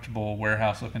uncomfortable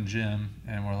warehouse-looking gym,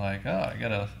 and we're like, oh, I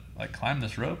gotta climb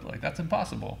this rope, that's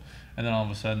impossible. And then all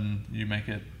of a sudden, you make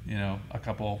it, a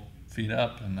couple feet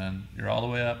up, and then you're all the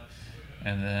way up,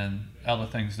 and then other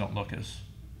things don't look as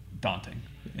daunting.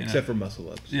 Except for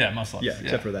muscle ups. Yeah, muscle ups. Yeah,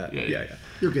 except for that. Yeah.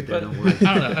 You'll get there, don't worry.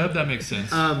 I don't know. I hope that makes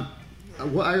sense. I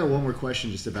got one more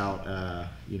question just about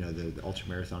the ultra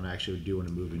marathon. I actually do want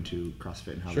to move into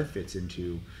CrossFit and how that fits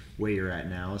into where you're at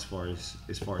now as far as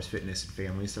fitness and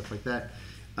family and stuff like that.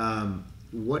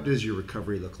 What does your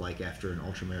recovery look like after an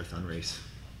ultra marathon race?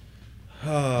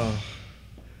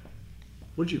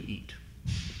 What What'd you eat?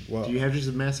 Well, Do you have just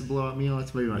a massive blowout meal?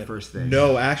 That's maybe my first thing.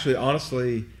 No, actually,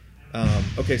 honestly,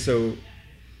 okay. So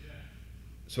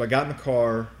I got in the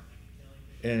car,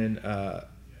 and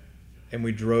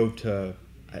we drove to.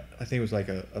 I think it was like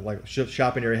a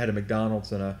shopping area. Had a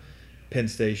McDonald's and a Penn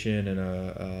Station and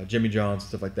a Jimmy John's and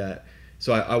stuff like that.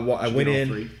 So I went in.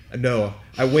 Three? No,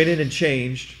 I went in and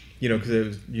changed. Because it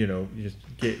was you just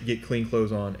get clean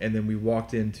clothes on, and then we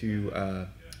walked into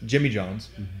Jimmy John's.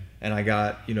 Mm-hmm. And I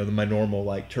got, my normal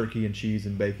like turkey and cheese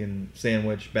and bacon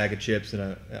sandwich, bag of chips,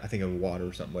 and I think a water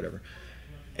or something, whatever.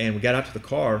 And we got out to the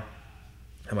car.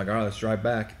 I'm like, all right, let's drive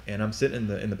back. And I'm sitting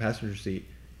in the passenger seat,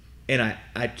 and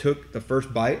I took the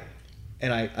first bite,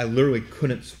 and I literally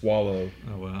couldn't swallow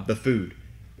the food.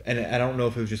 And I don't know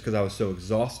if it was just because I was so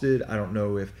exhausted. I don't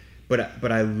know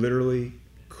but I literally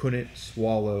couldn't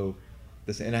swallow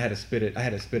this, and I had to spit it.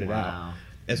 out.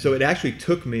 And so it actually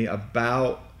took me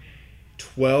about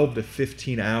 12 to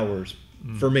 15 hours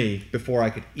for me before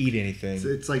I could eat anything. So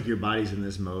it's like your body's in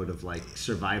this mode of like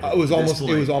survival. It was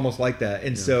almost like that.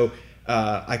 And so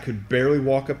I could barely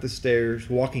walk up the stairs.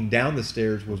 Walking down the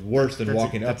stairs was worse than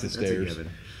walking up the stairs.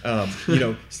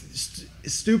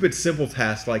 Stupid simple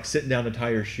tasks like sitting down to tie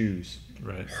your shoes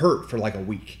hurt for like a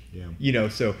week. Yeah.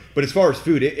 But as far as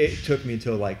food, it took me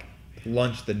until like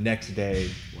lunch the next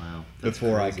day. Wow.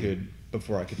 Before I could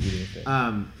eat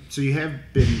anything. So you have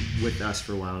been with us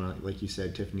for a while, like you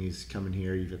said. Tiffany's coming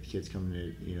here. You've got the kids coming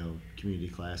to community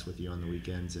class with you on the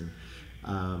weekends, and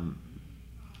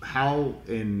how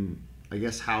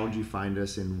would you find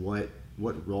us, and what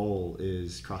role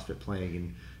is CrossFit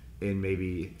playing, and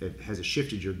maybe has it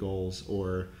shifted your goals,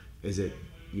 or is it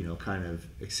kind of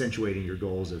accentuating your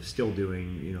goals of still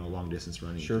doing long distance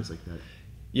running, sure. and things like that?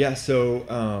 Yeah.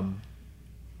 So.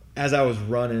 As I was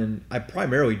running, I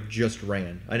primarily just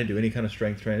ran. I didn't do any kind of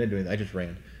strength training. I didn't do anything. I just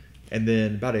ran. And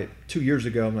then about 2 years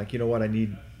ago, I'm like, you know what? I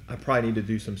probably need to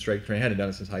do some strength training. I hadn't done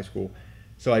it since high school.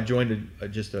 So I joined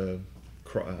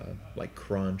like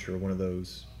Crunch or one of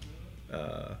those.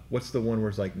 What's the one where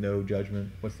it's like no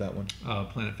judgment? What's that one?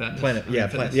 Planet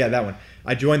Fitness. That one.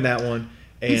 I joined that one.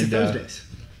 And Pizza Thursdays.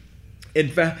 In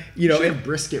fact, and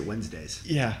brisket Wednesdays.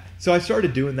 Yeah. So I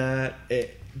started doing that.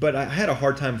 But I had a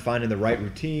hard time finding the right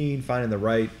routine,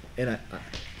 and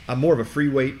I'm more of a free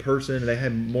weight person, and they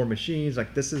had more machines.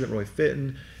 Like, this isn't really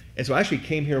fitting. And so I actually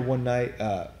came here one night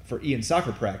for Ian's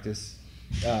soccer practice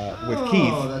with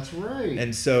Keith. Oh, that's right.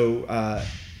 And so,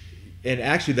 and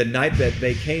actually the night that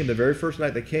they came, the very first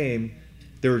night they came,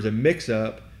 there was a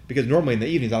mix-up, because normally in the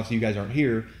evenings, obviously you guys aren't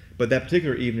here, but that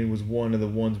particular evening was one of the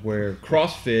ones where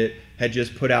CrossFit had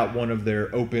just put out one of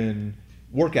their open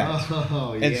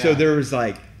workouts. And so there was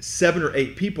like 7 or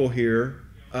 8 people here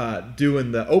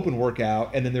doing the open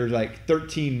workout, and then there's like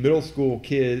 13 middle school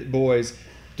boys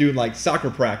doing like soccer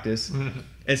practice.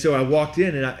 And so I walked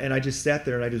in and I just sat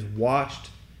there and I just watched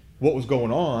what was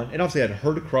going on. And obviously I'd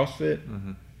heard of CrossFit.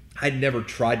 Mm-hmm. I'd never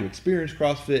tried to experience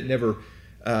CrossFit, never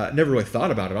really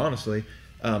thought about it, honestly,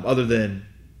 other than,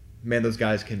 man, those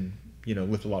guys can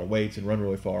lift a lot of weights and run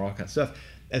really far, all kind of stuff.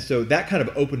 And so that kind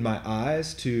of opened my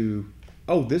eyes to,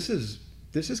 oh, this is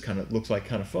kind of looks like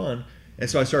kind of fun. And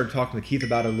so I started talking to Keith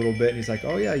about it a little bit, and he's like,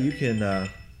 oh yeah, you can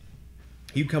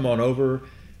come on over.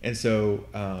 And so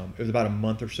it was about a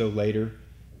month or so later,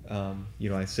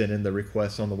 I sent in the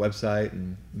requests on the website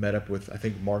and met up with, I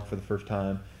think, Mark for the first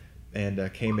time,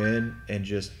 and came in and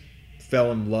just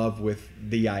fell in love with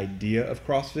the idea of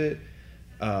CrossFit,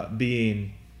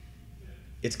 being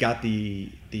it's got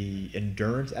the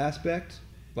endurance aspect.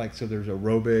 Like, so there's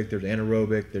aerobic, there's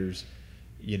anaerobic, there's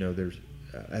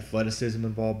athleticism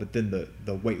involved, but then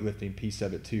the weightlifting piece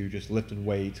of it too, just lifting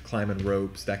weights, climbing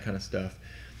ropes, that kind of stuff.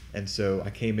 And so I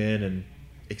came in and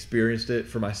experienced it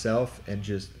for myself and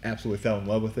just absolutely fell in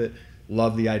love with it.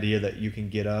 Love the idea that you can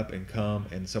get up and come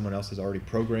and someone else has already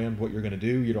programmed what you're going to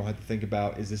do. You don't have to think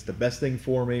about, is this the best thing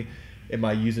for me? Am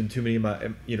I using too many of my,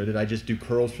 did I just do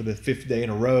curls for the 5th day in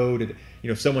a row? Did,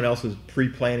 someone else was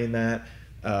pre-planning that,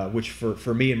 which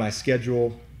for me and my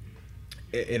schedule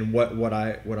and what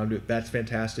I'm doing, that's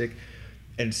fantastic.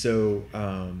 And so,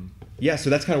 so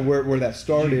that's kind of where that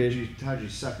started. How did you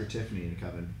sucker Tiffany into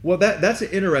coming? Well, that's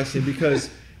interesting because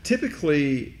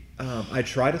typically I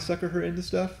try to sucker her into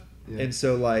stuff. Yeah. And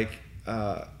so like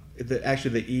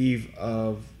the eve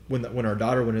of when our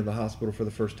daughter went into the hospital for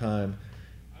the first time,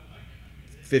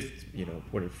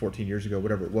 14 years ago,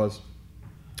 whatever it was,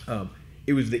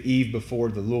 it was the eve before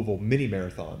the Louisville mini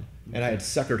marathon, and I had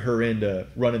suckered her into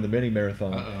running the mini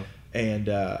marathon. Uh-oh.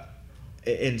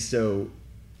 And so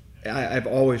I've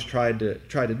always tried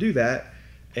to do that,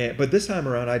 but this time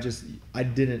around I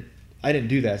I didn't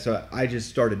do that, so I just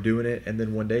started doing it. And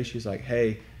then one day she's like,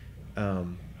 "Hey,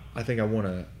 I think I want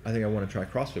to try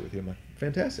CrossFit with you." I'm like,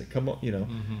 "Fantastic, come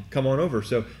on, come on over."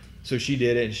 So she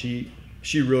did it, and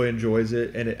she really enjoys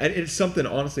it, and it's something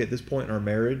honestly at this point in our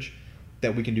marriage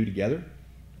that we can do together.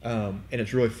 And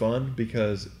it's really fun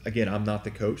because, again, I'm not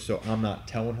the coach, so I'm not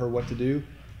telling her what to do.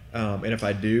 And if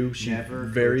I do, she Never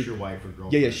very coach your wife or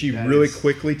girlfriend. yeah. She really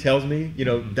quickly tells me,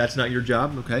 that's not your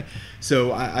job. Okay,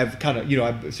 so I've kind of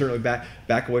I've certainly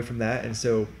back away from that, and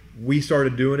so we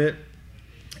started doing it,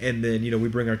 and then we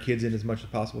bring our kids in as much as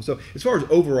possible. So as far as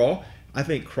overall, I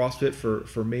think CrossFit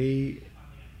for me,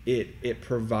 it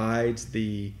provides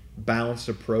the balanced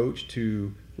approach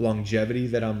to longevity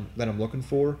that I'm looking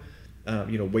for.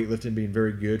 Weightlifting being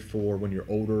very good for when you're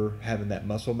older, having that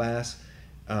muscle mass.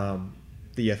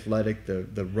 The athletic,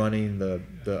 the running, the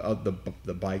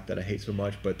bike that I hate so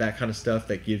much, but that kind of stuff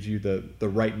that gives you the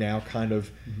right now kind of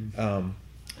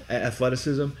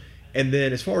athleticism. And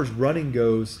then as far as running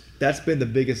goes, that's been the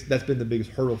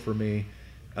biggest hurdle for me,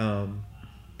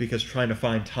 because trying to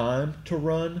find time to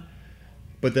run,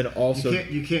 but then also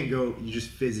you just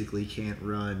physically can't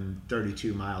run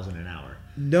 32 miles in an hour.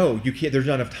 No, you can't. There's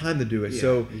not enough time to do it. Yeah,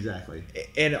 so exactly.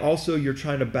 And also, you're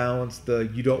trying to balance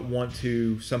you don't want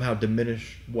to somehow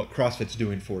diminish what CrossFit's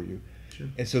doing for you. Sure.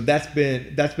 And so that's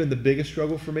been the biggest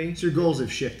struggle for me. So your goals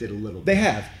have shifted a little bit. They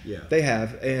have. Yeah. They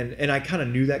have. And I kind of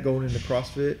knew that going into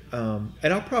CrossFit.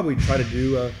 And I'll probably try to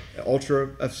do an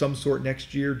ultra of some sort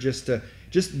next year, just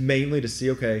mainly to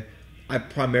see, okay, I'm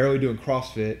primarily doing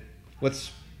CrossFit.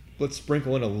 Let's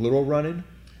sprinkle in a little running.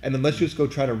 And then let's just go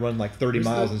try to run like 30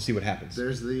 miles and see what happens.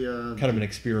 There's the kind of an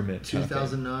experiment.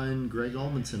 2009 Greg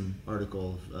Almanson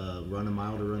article, Run a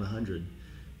Mile to Run 100,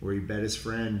 where he bet his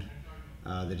friend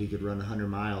that he could run 100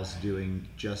 miles doing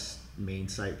just main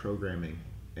site programming,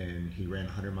 and he ran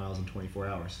 100 miles in 24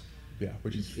 hours. Yeah,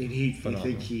 which is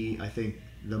phenomenal. I think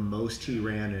the most he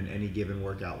ran in any given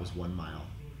workout was 1 mile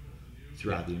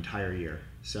throughout the entire year.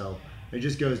 So it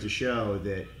just goes to show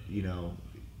that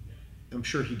I'm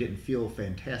sure he didn't feel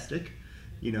fantastic,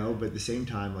 but at the same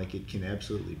time, like, it can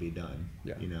absolutely be done,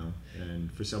 and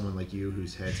for someone like you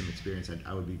who's had some experience,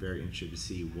 I would be very interested to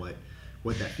see what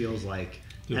that feels like.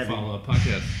 Do a follow-up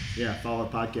podcast. Yeah,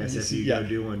 follow-up podcast after you go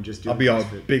do one. I'll be all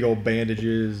big old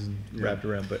bandages and wrapped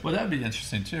around. But that would be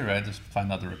interesting too, right? Just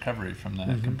find out the recovery from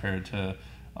that compared to,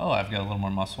 I've got a little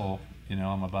more muscle,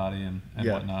 on my body and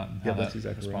whatnot, and how that's that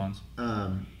exactly responds.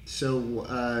 Right.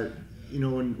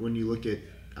 When you look at,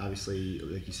 obviously,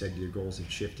 like you said, your goals have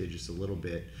shifted just a little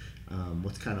bit.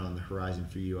 What's kind of on the horizon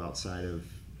for you outside of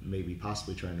maybe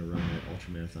possibly trying to run that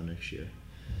ultramarathon next year?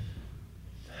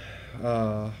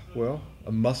 Well,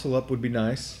 a muscle up would be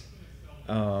nice.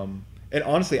 And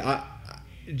honestly, I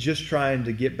just trying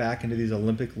to get back into these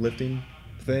Olympic lifting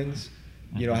things.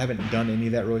 I haven't done any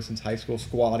of that really since high school.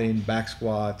 Squatting, back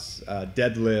squats,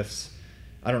 deadlifts.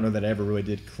 I don't know that I ever really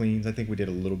did cleans. I think we did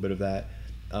a little bit of that.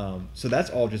 So that's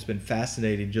all just been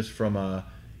fascinating, just from a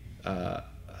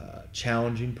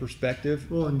challenging perspective.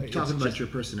 Well, and talking about your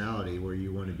personality, where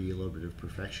you want to be a little bit of a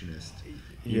perfectionist,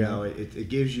 it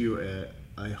gives you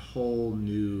a whole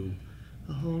new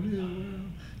world,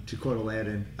 to quote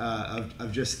Aladdin,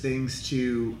 of just things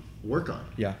to work on.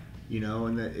 Yeah.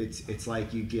 And that it's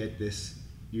like you get this,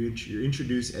 you're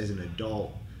introduced as an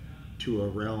adult to a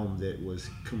realm that was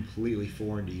completely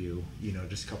foreign to you,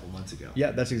 just a couple months ago.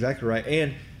 Yeah, that's exactly right.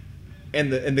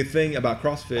 And the thing about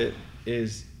CrossFit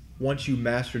is, once you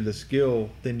master the skill,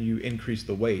 then you increase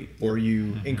the weight, or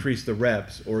you increase the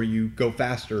reps, or you go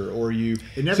faster, or you.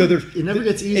 It never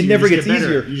gets easier. It never gets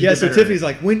easier. Yeah. So Tiffany's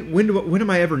like, when am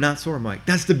I ever not sore? I'm like,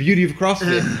 that's the beauty of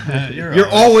CrossFit. You're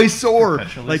always sore.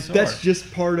 Like sore. That's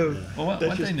just part of. Well,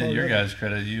 one thing to your guys'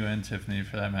 credit, you and Tiffany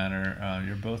for that matter,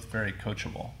 you're both very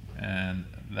coachable, and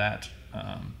that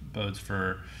bodes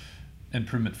for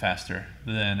improvement faster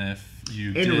than if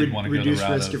you did want to go the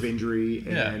route risk of injury,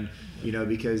 and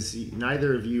because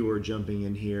neither of you are jumping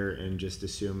in here and just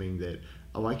assuming that,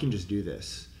 I can just do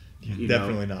this.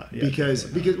 Definitely not. Yeah, because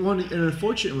one, and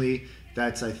unfortunately,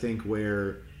 that's I think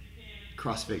where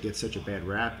CrossFit gets such a bad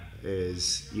rap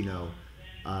is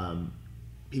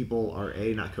people are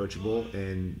not coachable,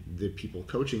 and the people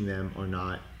coaching them are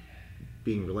not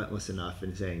being relentless enough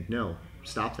and saying, no,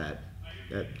 stop that.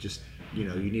 That just you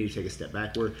need to take a step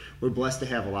back. We're blessed to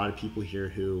have a lot of people here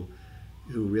who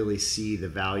really see the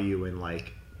value in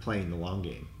playing the long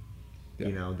game.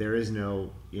 Yeah. There is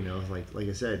no like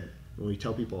I said, when we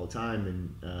tell people all the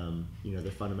time, and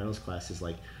their fundamentals class is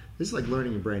this is like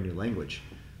learning a brand new language.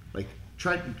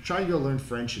 Try to go learn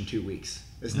French in 2 weeks.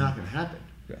 It's not going to happen.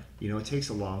 Yeah. It takes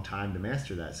a long time to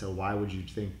master that. So why would you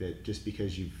think that just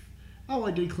because you've oh,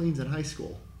 I did cleans in high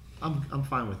school. I'm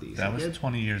fine with these. That was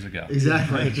 20 years ago.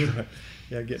 Exactly.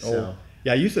 Yeah, getting old.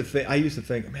 Yeah, I used to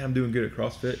think, man, I'm doing good at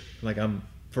CrossFit. Like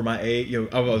for my age,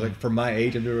 I was like, for my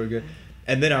age, I'm doing really good.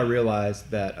 And then I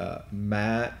realized that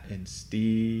Matt and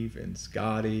Steve and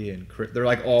Scotty and Chris, they're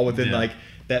like all within like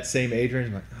that same age range.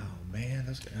 I'm like, oh man,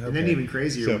 that's okay. And then even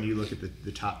crazier when you look at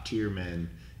the top tier men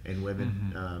and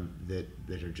women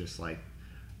that are just like,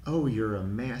 oh, you're a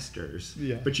master's,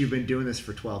 but you've been doing this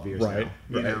for 12 years now.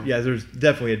 You know? Yeah, there's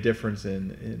definitely a difference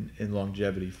in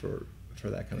longevity for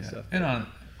that kind of stuff. And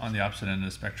on the opposite end of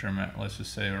the spectrum, let's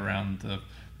just say around the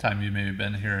time you maybe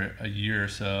been here a year or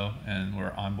so, and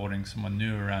we're onboarding someone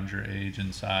new around your age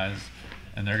and size,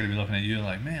 and they're going to be looking at you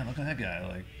like, man, look at that guy.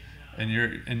 Like, and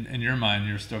you're in your mind,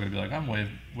 you're still going to be like, I'm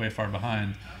way far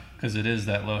behind, because it is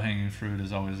that low hanging fruit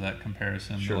is always that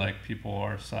comparison to like people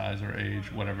our size or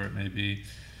age, whatever it may be.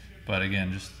 But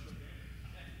again, just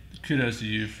kudos to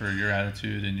you for your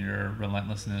attitude and your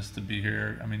relentlessness to be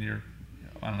here. I mean, you're,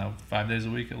 I don't know, 5 days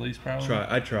a week at least, probably.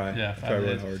 I try. Yeah, 5 try days.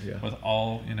 really hard. Yeah. With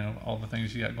all the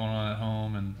things you got going on at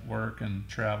home and work and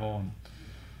travel, and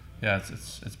yeah,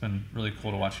 it's been really cool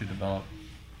to watch you develop.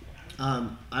 I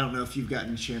don't know if you've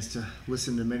gotten a chance to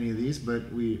listen to many of these,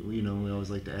 but we always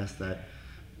like to ask that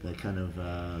kind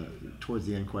of towards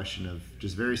the end question of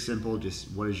just very simple,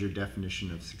 just what is your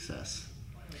definition of success?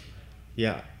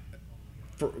 Yeah.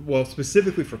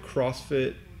 Specifically for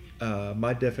CrossFit,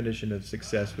 my definition of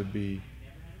success would be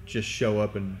just show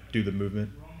up and do the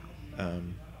movement.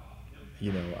 I'm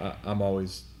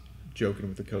always joking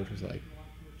with the coaches, like,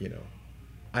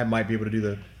 I might be able to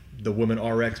do the women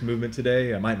RX movement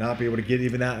today. I might not be able to get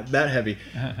even that heavy,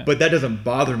 but that doesn't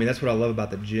bother me. That's what I love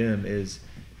about the gym is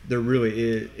there really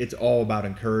is. It's all about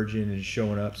encouraging and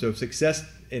showing up. So success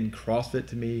in CrossFit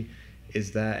to me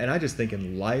is that, and I just think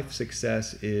in life,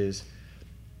 success is,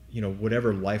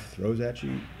 whatever life throws at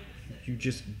you, you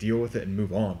just deal with it and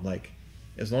move on. Like,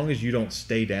 as long as you don't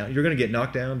stay down, you're going to get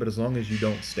knocked down, but as long as you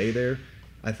don't stay there,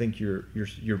 I think you're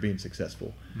being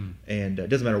successful. And it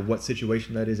doesn't matter what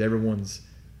situation that is. Everyone's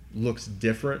looks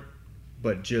different,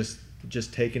 but just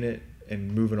taking it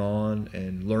and moving on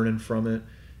and learning from it,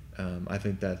 I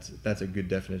think that's a good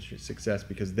definition of success,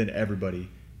 because then everybody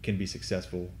can be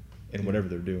successful in whatever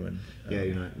they're doing. Yeah,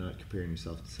 you're not comparing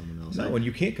yourself to someone else. No, and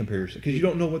you can't compare yourself because you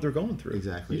don't know what they're going through.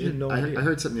 Exactly. You didn't know. I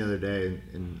heard something the other day,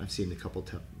 and I've seen it a couple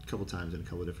times in a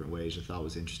couple different ways. I thought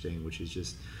was interesting, which is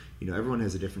just, everyone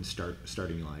has a different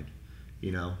starting line.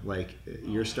 Like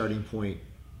your starting point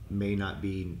may not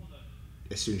be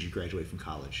as soon as you graduate from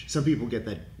college. Some people get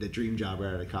that dream job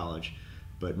right out of college,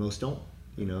 but most don't.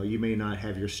 You may not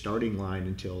have your starting line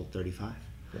until 35.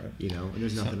 Right. And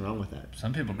there's nothing wrong with that.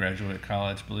 Some people graduate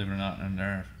college, believe it or not, and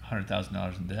they're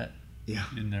 $100,000 in debt. Yeah.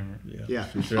 You never. Yeah.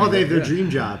 Oh, they have their dream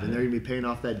job, and they're gonna be paying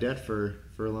off that debt for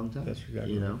a long time. That's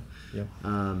exactly. Yeah.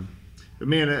 But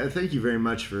man, thank you very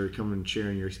much for coming and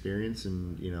sharing your experience,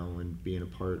 and and being a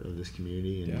part of this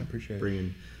community, and I appreciate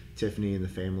bringing Tiffany and the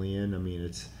family in. I mean,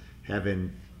 it's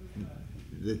having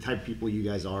the type of people you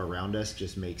guys are around us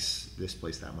just makes this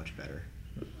place that much better.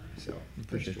 So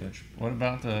appreciate that. What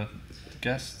about the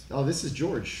guest? Oh, this is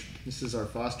George. This is our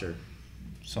foster.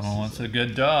 Someone wants a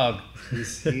good dog.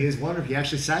 He is wonderful. He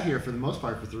actually sat here for the most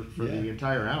part for the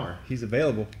entire hour. He's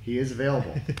available. He is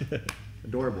available.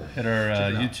 Adorable. Hit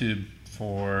our YouTube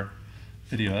for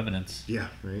video evidence. Yeah,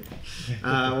 right.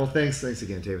 Well, thanks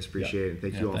again, Tavis. Appreciate it.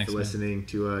 Thank you all for listening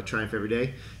to Triumph Every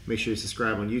Day. Make sure you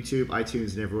subscribe on YouTube,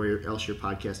 iTunes, and everywhere else your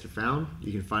podcasts are found.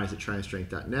 You can find us at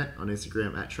triumphstrength.net, on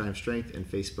Instagram at triumphstrength, and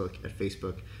Facebook at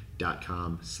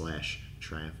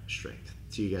facebook.com/triumphstrength.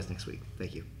 See you guys next week.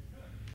 Thank you.